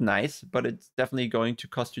does look nice, but it's definitely going to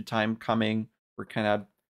cost you time coming. We're kind of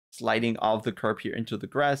sliding off the curb here into the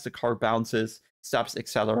grass. The car bounces, stops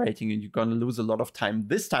accelerating, and you're going to lose a lot of time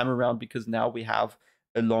this time around, because now we have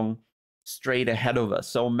a long straight ahead of us.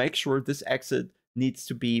 So make sure this exit needs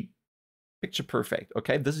to be picture perfect,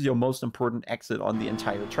 okay? This is your most important exit on the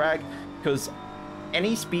entire track, because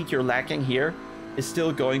any speed you're lacking here is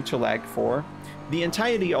still going to lag for the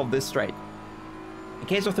entirety of this straight. In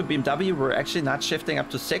case of the BMW, we're actually not shifting up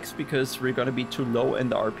to 6 because we're going to be too low in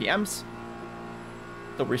the RPMs.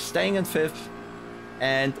 So we're staying in 5th,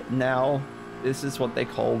 and now this is what they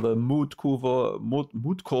call the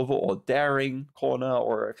Mutkurve or daring corner,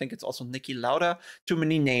 or I think it's also Niki Lauda. Too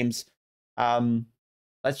many names.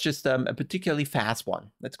 That's just a particularly fast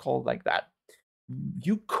one. Let's call it like that.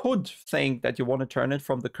 You could think that you want to turn it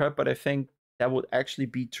from the curb, but I think that would actually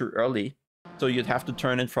be too early. So you'd have to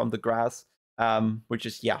turn it from the grass, which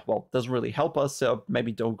is, yeah, well, doesn't really help us. So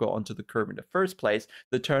maybe don't go onto the curb in the first place.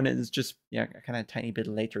 The turn is just, yeah, kind of a tiny bit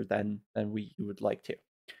later than you would like to.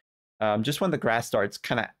 Just when the grass starts,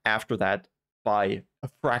 kind of after that, by a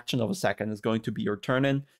fraction of a second is going to be your turn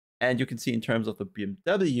in. And you can see in terms of the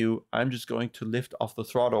BMW, I'm just going to lift off the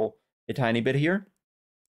throttle a tiny bit here.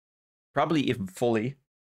 Probably even fully.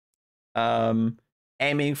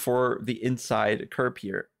 Aiming for the inside curb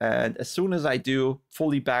here. And as soon as I do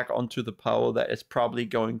fully back onto the power, that is probably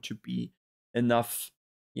going to be enough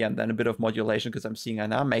Yeah, and then a bit of modulation because I'm seeing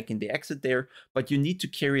I'm now making the exit there, but you need to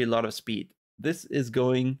carry a lot of speed. This is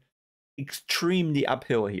going extremely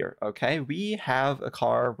uphill here, okay? We have a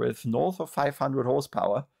car with north of 500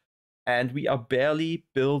 horsepower, and we are barely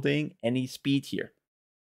building any speed here,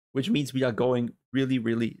 which means we are going really,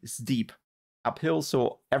 really steep uphill.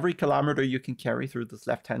 So every kilometer you can carry through this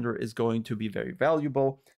left-hander is going to be very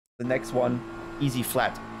valuable. The next one, easy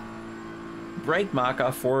flat. Brake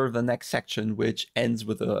marker for the next section, which ends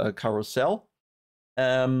with a carousel.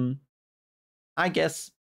 I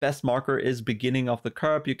guess best marker is beginning of the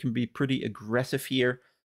curb. You can be pretty aggressive here.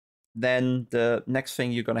 Then the next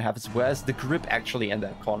thing you're going to have is where's the grip actually in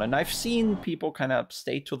that corner. And I've seen people kind of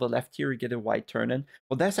stay to the left here, get a wide turn in.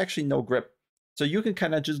 Well, there's actually no grip. So you can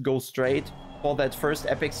kind of just go straight for that first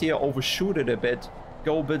apex here, overshoot it a bit,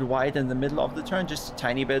 go a bit wide in the middle of the turn, just a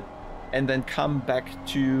tiny bit, and then come back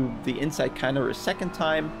to the inside corner a second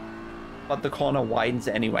time, but the corner widens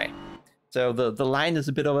anyway. So the line is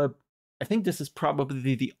a bit of a, I think this is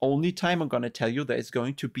probably the only time I'm going to tell you there is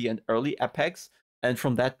going to be an early apex. And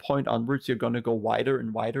from that point onwards, you're going to go wider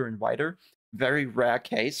and wider and wider. Very rare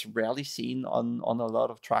case, rarely seen on a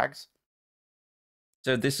lot of tracks.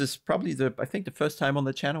 So this is probably I think the first time on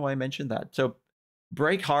the channel I mentioned that. So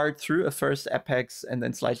brake hard through a first apex, and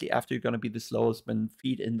then slightly after you're going to be the slowest when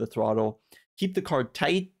feet in the throttle. Keep the car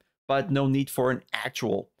tight, but no need for an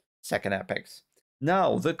actual second apex.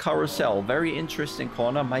 Now, the carousel, very interesting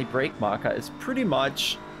corner. My brake marker is pretty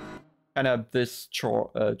much kind of this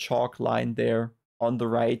chalk line there on the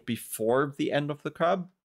right before the end of the curb.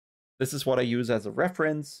 This is what I use as a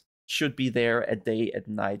reference. Should be there at day, at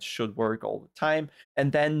night, should work all the time.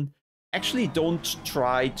 And then actually don't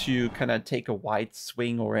try to kind of take a wide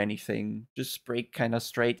swing or anything. Just brake kind of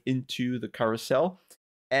straight into the carousel.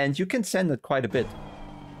 And you can send it quite a bit.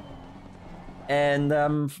 And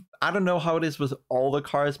I don't know how it is with all the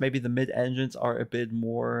cars. Maybe the mid-engines are a bit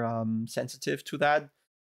more sensitive to that.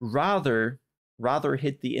 Rather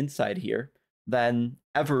hit the inside here than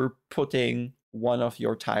ever putting one of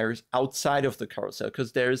your tires outside of the carousel,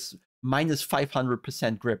 because there's minus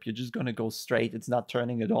 500% grip. You're just going to go straight. It's not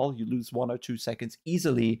turning at all. You lose 1 or 2 seconds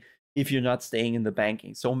easily if you're not staying in the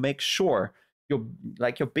banking. So make sure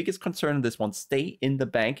your biggest concern in this one, stay in the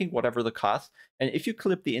banking, whatever the cost. And if you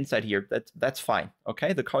clip the inside here, that's fine.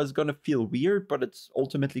 Okay, the car is going to feel weird, but it's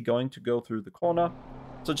ultimately going to go through the corner.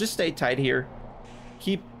 So just stay tight here.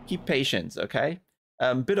 Keep patience, okay?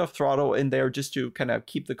 Bit of throttle in there just to kind of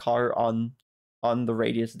keep the car on the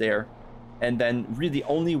radius there. And then really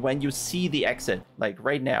only when you see the exit, like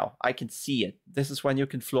right now, I can see it. This is when you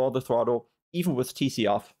can floor the throttle, even with TC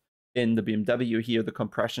off. In the BMW here, the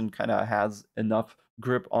compression kind of has enough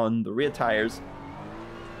grip on the rear tires.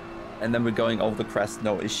 And then we're going over the crest,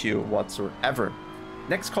 no issue whatsoever.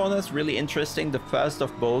 Next corner is really interesting. The first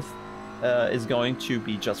of both is going to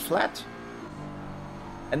be just flat.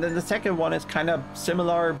 And then the second one is kind of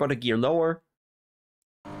similar, but a gear lower.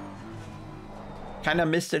 Kind of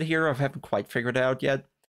missed it here. I haven't quite figured it out yet.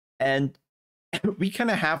 And we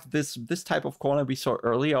kind of have this type of corner we saw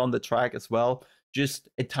earlier on the track as well. Just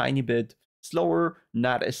a tiny bit slower,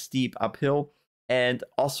 not as steep uphill. And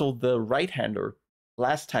also the right-hander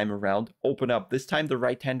last time around open up. This time the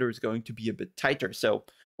right-hander is going to be a bit tighter. So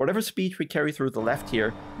whatever speed we carry through the left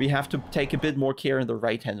here, we have to take a bit more care in the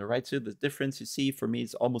right-hander, right? So the difference you see for me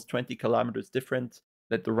is almost 20 kilometers different,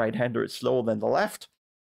 that the right-hander is slower than the left.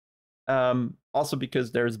 Also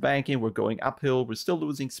because there's banking, we're going uphill, we're still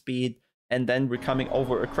losing speed, and then we're coming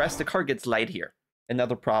over a crest. The car gets light here.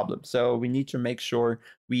 Another problem. So we need to make sure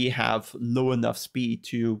we have low enough speed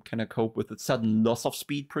to kind of cope with the sudden loss of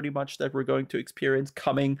speed pretty much that we're going to experience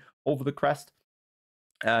coming over the crest.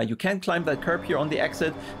 You can climb that curb here on the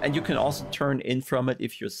exit, and you can also turn in from it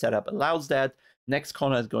if your setup allows that. Next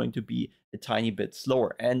corner is going to be a tiny bit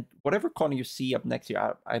slower. And whatever corner you see up next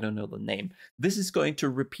here, I don't know the name. This is going to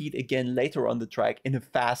repeat again later on the track in a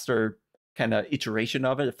faster kind of iteration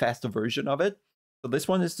of it, a faster version of it. So this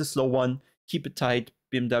one is the slow one. Keep it tight.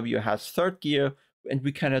 BMW has third gear, and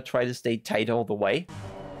we kind of try to stay tight all the way.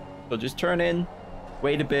 So just turn in,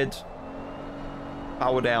 wait a bit,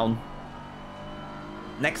 power down.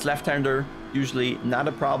 Next left-hander, usually not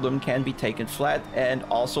a problem, can be taken flat, and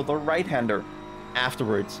also the right-hander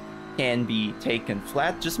afterwards can be taken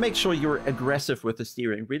flat. Just make sure you're aggressive with the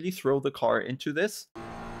steering. Really throw the car into this.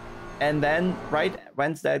 And then right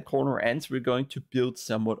once that corner ends, we're going to build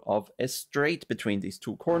somewhat of a straight between these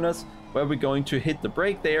two corners, where we're going to hit the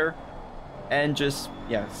brake there and just,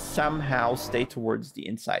 yeah, somehow stay towards the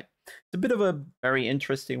inside. It's a bit of a very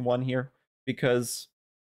interesting one here, because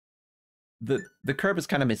the curb is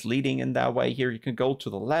kind of misleading in that way here. You can go to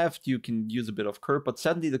the left, you can use a bit of curb, but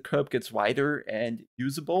suddenly the curb gets wider and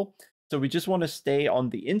usable. So we just want to stay on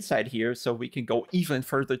the inside here so we can go even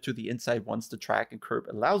further to the inside once the track and curb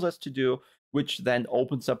allows us to do, which then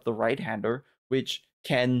opens up the right-hander, which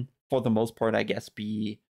can, for the most part, I guess,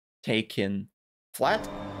 be taken flat.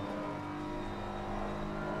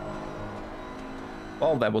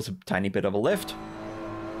 Well, that was a tiny bit of a lift.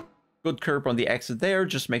 Good curb on the exit there.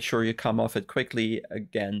 Just make sure you come off it quickly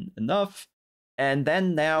again enough. And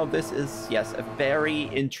then now this is, yes, a very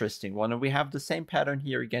interesting one. And we have the same pattern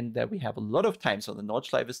here again that we have a lot of times on the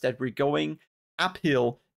Nordschleife, is that we're going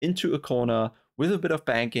uphill into a corner with a bit of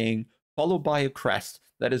banking, followed by a crest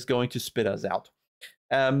that is going to spit us out.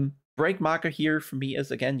 Brake marker here for me is,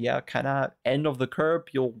 again, yeah, kind of end of the curb.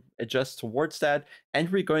 You'll adjust towards that. And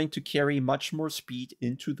we're going to carry much more speed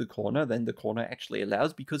into the corner than the corner actually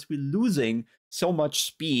allows, because we're losing so much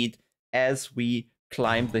speed as we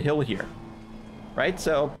climb the hill here. Right,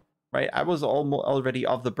 so, right, I was already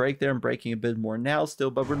off the brake there and braking a bit more now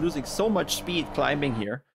still, but we're losing so much speed climbing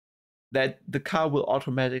here that the car will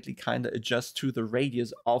automatically kind of adjust to the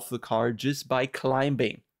radius of the car just by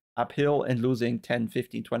climbing uphill and losing 10,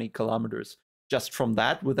 15, 20 kilometers just from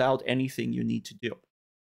that without anything you need to do.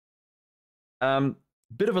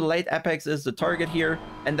 Bit of a late apex is the target here,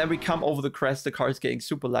 and then we come over the crest. The car is getting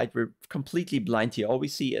super light. We're completely blind here. All we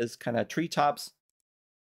see is kind of treetops.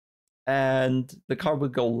 And the car will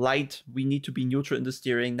go light. We need to be neutral in the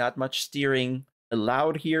steering. Not much steering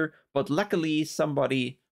allowed here. But luckily,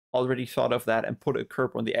 somebody already thought of that and put a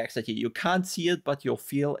curb on the exit here. You can't see it, but you'll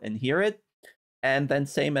feel and hear it. And then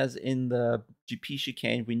same as in the GP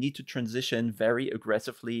chicane, we need to transition very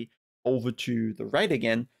aggressively over to the right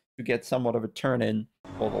again to get somewhat of a turn-in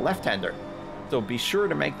for the left-hander. So be sure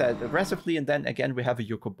to make that aggressively. And then again, we have a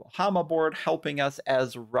Yokohama board helping us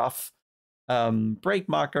as rough. Brake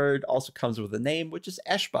marker. It also comes with a name, which is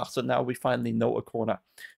Eschbach. So now we finally know a corner.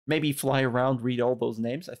 Maybe fly around, read all those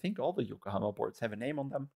names. I think all the Yokohama boards have a name on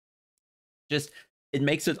them. Just, it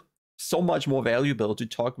makes it so much more valuable to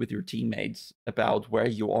talk with your teammates about where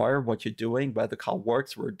you are, what you're doing, where the car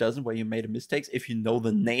works, where it doesn't, where you made mistakes, if you know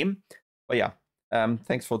the name. But yeah,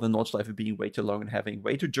 thanks for the Nordschleife being way too long and having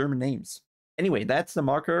way too German names. Anyway, that's the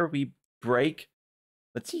marker. We brake.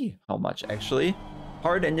 Let's see how much actually.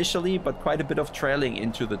 Hard initially, but quite a bit of trailing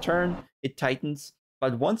into the turn. It tightens,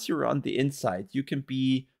 but once you're on the inside, you can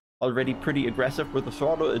be already pretty aggressive with the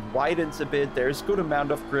throttle. It widens a bit. There's good amount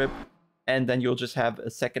of grip, and then you'll just have a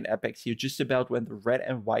second apex here. Just about when the red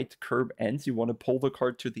and white curb ends, you want to pull the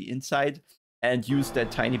car to the inside and use that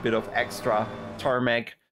tiny bit of extra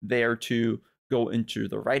tarmac there to go into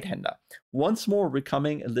the right-hander. Once more, we're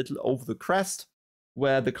coming a little over the crest,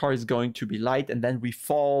 where the car is going to be light, and then we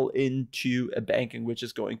fall into a banking which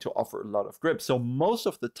is going to offer a lot of grip. So most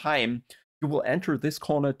of the time you will enter this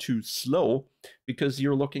corner too slow because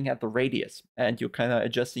you're looking at the radius and you're kind of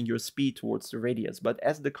adjusting your speed towards the radius. But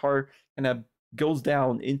as the car kind of goes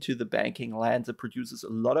down into the banking, lands, it produces a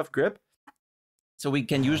lot of grip. So we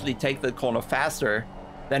can usually take the corner faster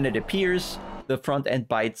than it appears. The front end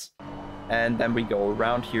bites, and then we go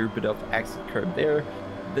around here, bit of exit curve there.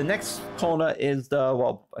 The next corner is the,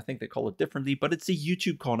 well, I think they call it differently, but it's the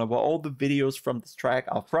YouTube corner where all the videos from this track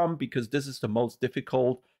are from, because this is the most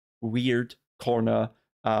difficult, weird corner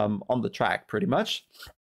on the track, pretty much.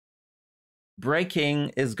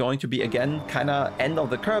 Braking is going to be, again, kind of end of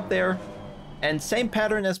the curve there. And same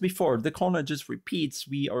pattern as before. The corner just repeats.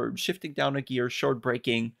 We are shifting down a gear, short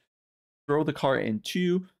braking, throw the car in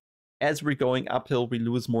two. As we're going uphill, we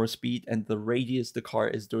lose more speed, and the radius the car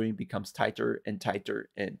is doing becomes tighter and tighter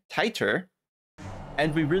and tighter.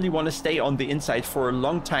 And we really want to stay on the inside for a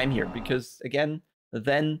long time here, because again,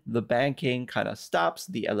 then the banking kind of stops,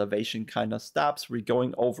 the elevation kind of stops, we're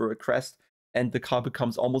going over a crest, and the car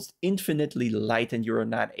becomes almost infinitely light, and you're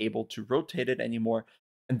not able to rotate it anymore.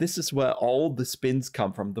 And this is where all the spins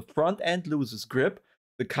come from. The front end loses grip,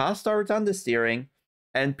 the car starts understeering,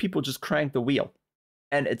 and people just crank the wheel.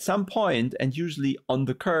 And at some point, and usually on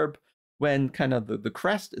the curb, when kind of the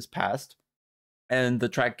crest is passed and the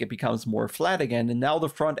track becomes more flat again, and now the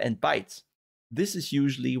front end bites, this is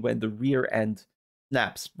usually when the rear end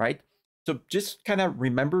snaps, right? So just kind of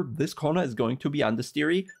remember, this corner is going to be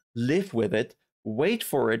understeery, live with it, wait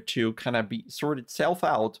for it to kind of be sort itself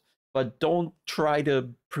out, but don't try to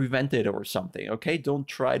prevent it or something, okay? Don't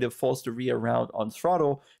try to force the rear around on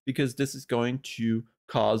throttle, because this is going to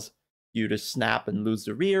cause you to snap and lose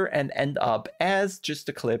the rear and end up as just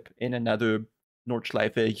a clip in another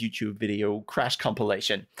Nordschleife YouTube video crash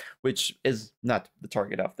compilation, which is not the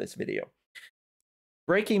target of this video.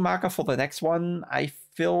 Braking marker for the next one, I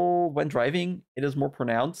feel when driving, it is more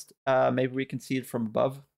pronounced. Maybe we can see it from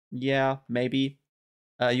above. Yeah, maybe.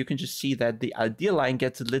 You can just see that the ideal line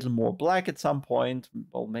gets a little more black at some point,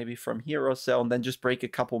 well, maybe from here or so, and then just break a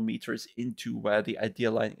couple meters into where the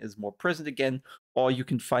ideal line is more present again. Or you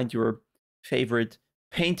can find your favorite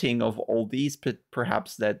painting of all these,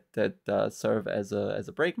 perhaps that serve as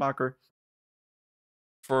a brake marker.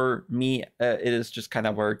 For me, it is just kind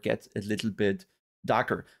of where it gets a little bit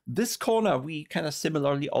darker. This corner we kind of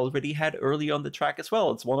similarly already had early on the track as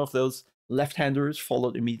well. It's one of those left-handers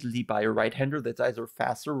followed immediately by a right-hander that's either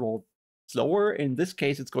faster or slower. In this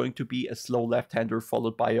case, it's going to be a slow left-hander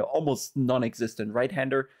followed by an almost non-existent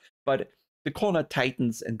right-hander, but the corner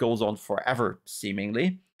tightens and goes on forever,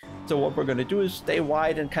 seemingly. So what we're going to do is stay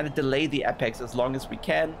wide and kind of delay the apex as long as we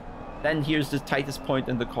can. Then here's the tightest point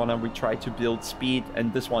in the corner. We try to build speed,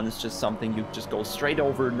 and this one is just something you just go straight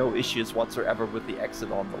over, no issues whatsoever with the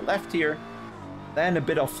exit on the left here. Then a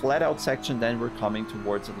bit of flat out section, then we're coming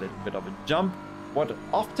towards a little bit of a jump. What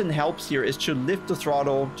often helps here is to lift the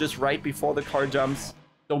throttle just right before the car jumps.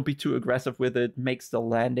 Don't be too aggressive with it. Makes the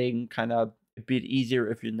landing kind of a bit easier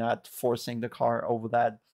if you're not forcing the car over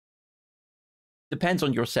that. Depends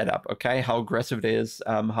on your setup, okay? How aggressive it is,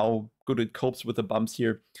 how good it copes with the bumps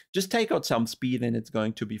here. Just take out some speed and it's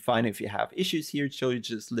going to be fine. If you have issues here, so you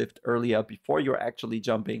just lift earlier before you're actually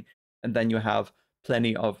jumping, and then you have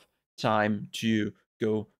plenty of time to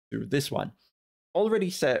go through this one. Already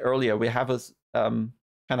said earlier, we have a kind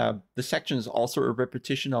of, the section is also a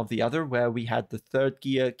repetition of the other, where we had the third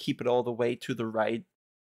gear, keep it all the way to the right.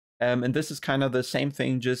 And this is kind of the same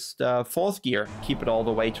thing, just fourth gear, keep it all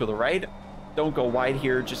the way to the right. Don't go wide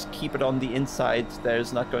here, just keep it on the inside.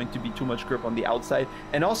 There's not going to be too much grip on the outside.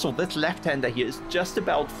 And also, this left-hander here is just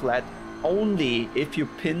about flat only if you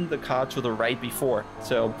pin the car to the right before.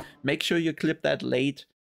 So make sure you clip that late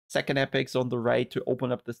second apex on the right to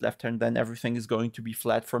open up this left hand. Then everything is going to be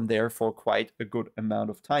flat from there for quite a good amount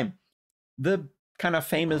of time. The kind of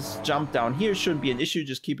famous jump down here shouldn't be an issue.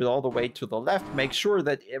 Just keep it all the way to the left. Make sure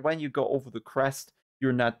that when you go over the crest,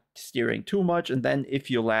 you're not steering too much. And then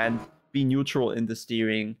if you land, be neutral in the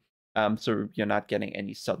steering, so you're not getting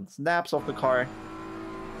any sudden snaps off the car.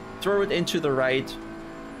 Throw it into the right,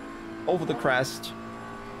 over the crest.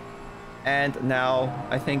 And now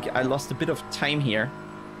I think I lost a bit of time here.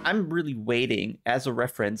 I'm really waiting as a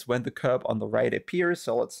reference when the curb on the right appears,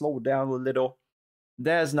 so let's slow it down a little.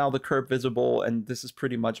 There's now the curb visible, and this is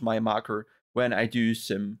pretty much my marker when I do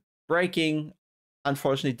some braking.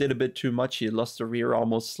 Unfortunately, did a bit too much. He lost the rear,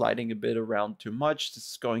 almost sliding a bit around too much.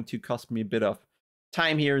 This is going to cost me a bit of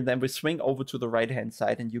time here. Then we swing over to the right-hand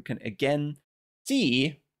side, and you can again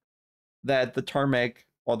see that the tarmac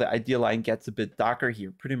or the ideal line gets a bit darker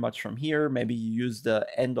here, pretty much from here. Maybe you use the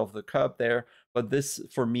end of the curb there, but this,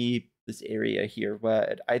 for me, this area here where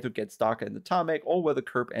it either gets darker in the tarmac or where the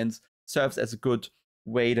curb ends serves as a good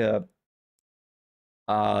way to,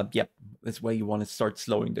 this way you want to start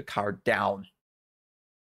slowing the car down.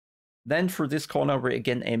 Then for this corner, we're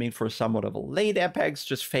again aiming for somewhat of a late apex.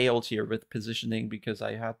 Just failed here with positioning because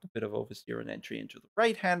I had a bit of oversteer and entry into the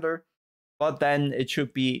right-hander. But then it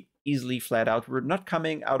should be easily flat out. We're not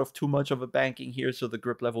coming out of too much of a banking here, so the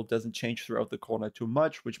grip level doesn't change throughout the corner too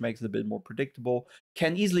much, which makes it a bit more predictable.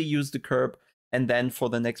 Can easily use the curb. And then for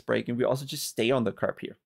the next braking, we also just stay on the curb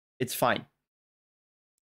here. It's fine.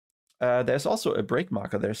 There's also a brake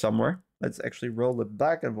marker there somewhere. Let's actually roll it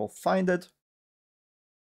back and we'll find it.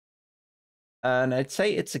 And I'd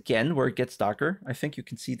say it's again where it gets darker. I think you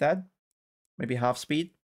can see that. Maybe half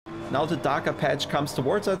speed. Now the darker patch comes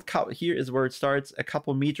towards us. Here is where it starts. A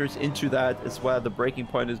couple meters into that is where the braking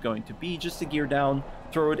point is going to be. Just a gear down,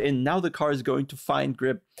 throw it in. Now the car is going to find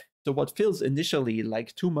grip. So what feels initially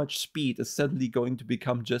like too much speed is suddenly going to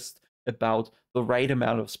become just about the right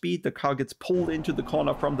amount of speed. The car gets pulled into the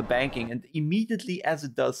corner from the banking, and immediately as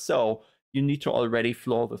it does so, you need to already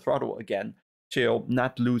floor the throttle again to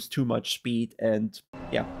not lose too much speed and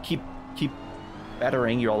keep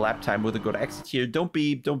bettering your lap time with a good exit here. Don't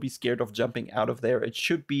be scared of jumping out of there. It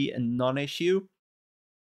should be a non-issue,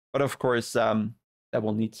 but of course that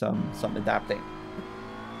will need some adapting.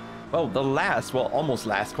 Well, almost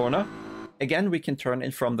last corner. Again, we can turn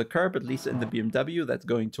in from the curb, at least in the BMW. That's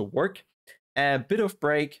going to work. A bit of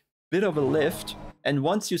brake, bit of a lift. And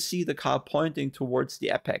once you see the car pointing towards the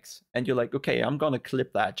apex and you're like, okay, I'm going to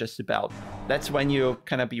clip that just about. That's when you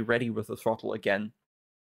kind of be ready with the throttle again.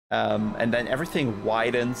 And then everything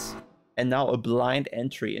widens. And now a blind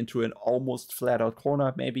entry into an almost flat out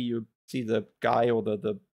corner. Maybe you see the guy or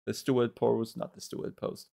the steward post, not the steward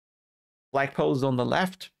post. Flag post on the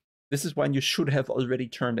left. This is when you should have already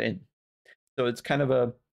turned in. So it's kind of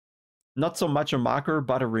a, not so much a marker,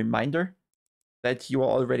 but a reminder that you are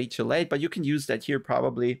already too late. But you can use that here,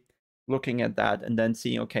 probably looking at that and then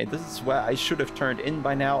seeing, okay, this is where I should have turned in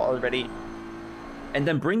by now already. And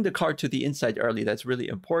then bring the car to the inside early. That's really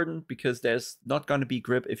important because there's not going to be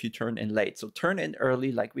grip if you turn in late. So turn in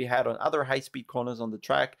early like we had on other high-speed corners on the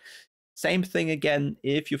track. Same thing again,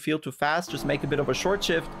 if you feel too fast, just make a bit of a short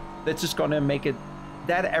shift. That's just going to make it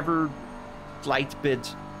that ever slight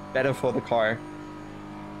bit better for the car,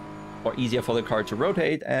 or easier for the car to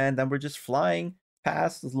rotate. And then we're just flying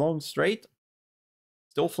past this long straight.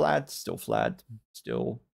 Still flat, still flat,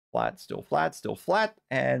 still flat, still flat, still flat.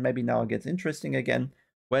 And maybe now it gets interesting again.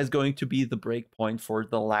 Where's going to be the break point for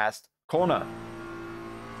the last corner?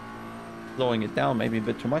 Slowing it down, maybe a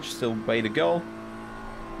bit too much, still way to go.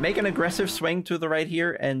 Make an aggressive swing to the right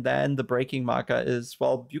here, and then the braking marker is,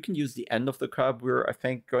 well, you can use the end of the curb. We're, I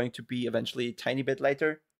think, going to be eventually a tiny bit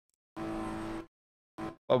later.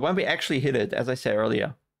 But when we actually hit it, as I said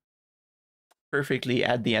earlier, perfectly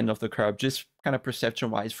at the end of the curb, just kind of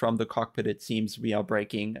perception-wise from the cockpit, it seems we are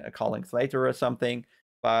braking a car length later or something.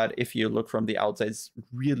 But if you look from the outside, it's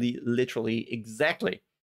really, literally, exactly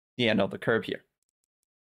the end of the curb here.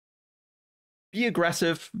 Be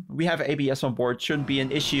aggressive. We have ABS on board. Shouldn't be an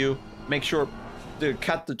issue. Make sure to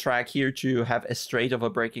cut the track here to have as straight of a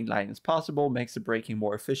braking line as possible. Makes the braking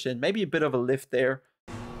more efficient. Maybe a bit of a lift there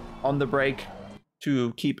on the brake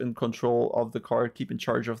to keep in control of the car, keep in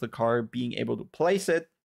charge of the car, being able to place it.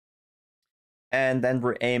 And then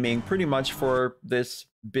we're aiming pretty much for this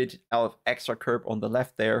bit of extra curb on the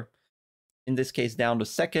left there. In this case, down to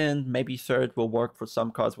second, maybe third will work for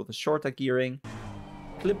some cars with a shorter gearing.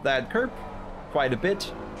 Clip that curb quite a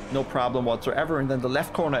bit, no problem whatsoever. And then the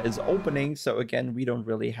left corner is opening. So again, we don't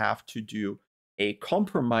really have to do a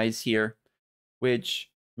compromise here, which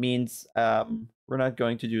means we're not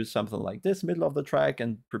going to do something like this, middle of the track,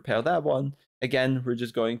 and prepare that one. Again, we're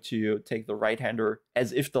just going to take the right-hander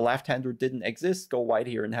as if the left-hander didn't exist, go wide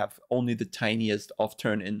here and have only the tiniest of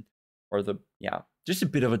turn-in, or the, yeah, just a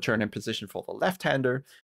bit of a turn-in position for the left-hander.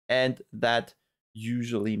 And that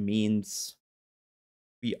usually means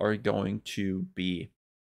we are going to be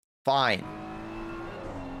fine.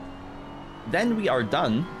 Then we are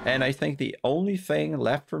done, and I think the only thing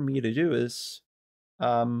left for me to do is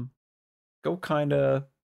go kind of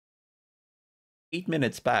 8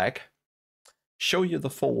 minutes back, show you the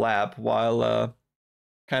full lap while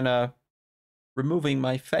kind of removing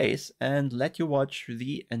my face, and let you watch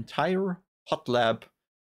the entire hot lap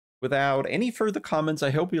without any further comments. I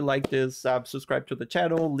hope you like this. Subscribe to the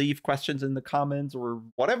channel, leave questions in the comments, or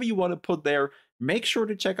whatever you want to put there. Make sure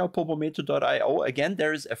to check out popometer.io. Again,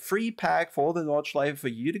 there's a free pack for the Nordschleife for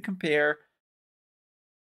you to compare.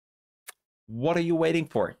 What are you waiting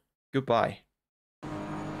for? Goodbye.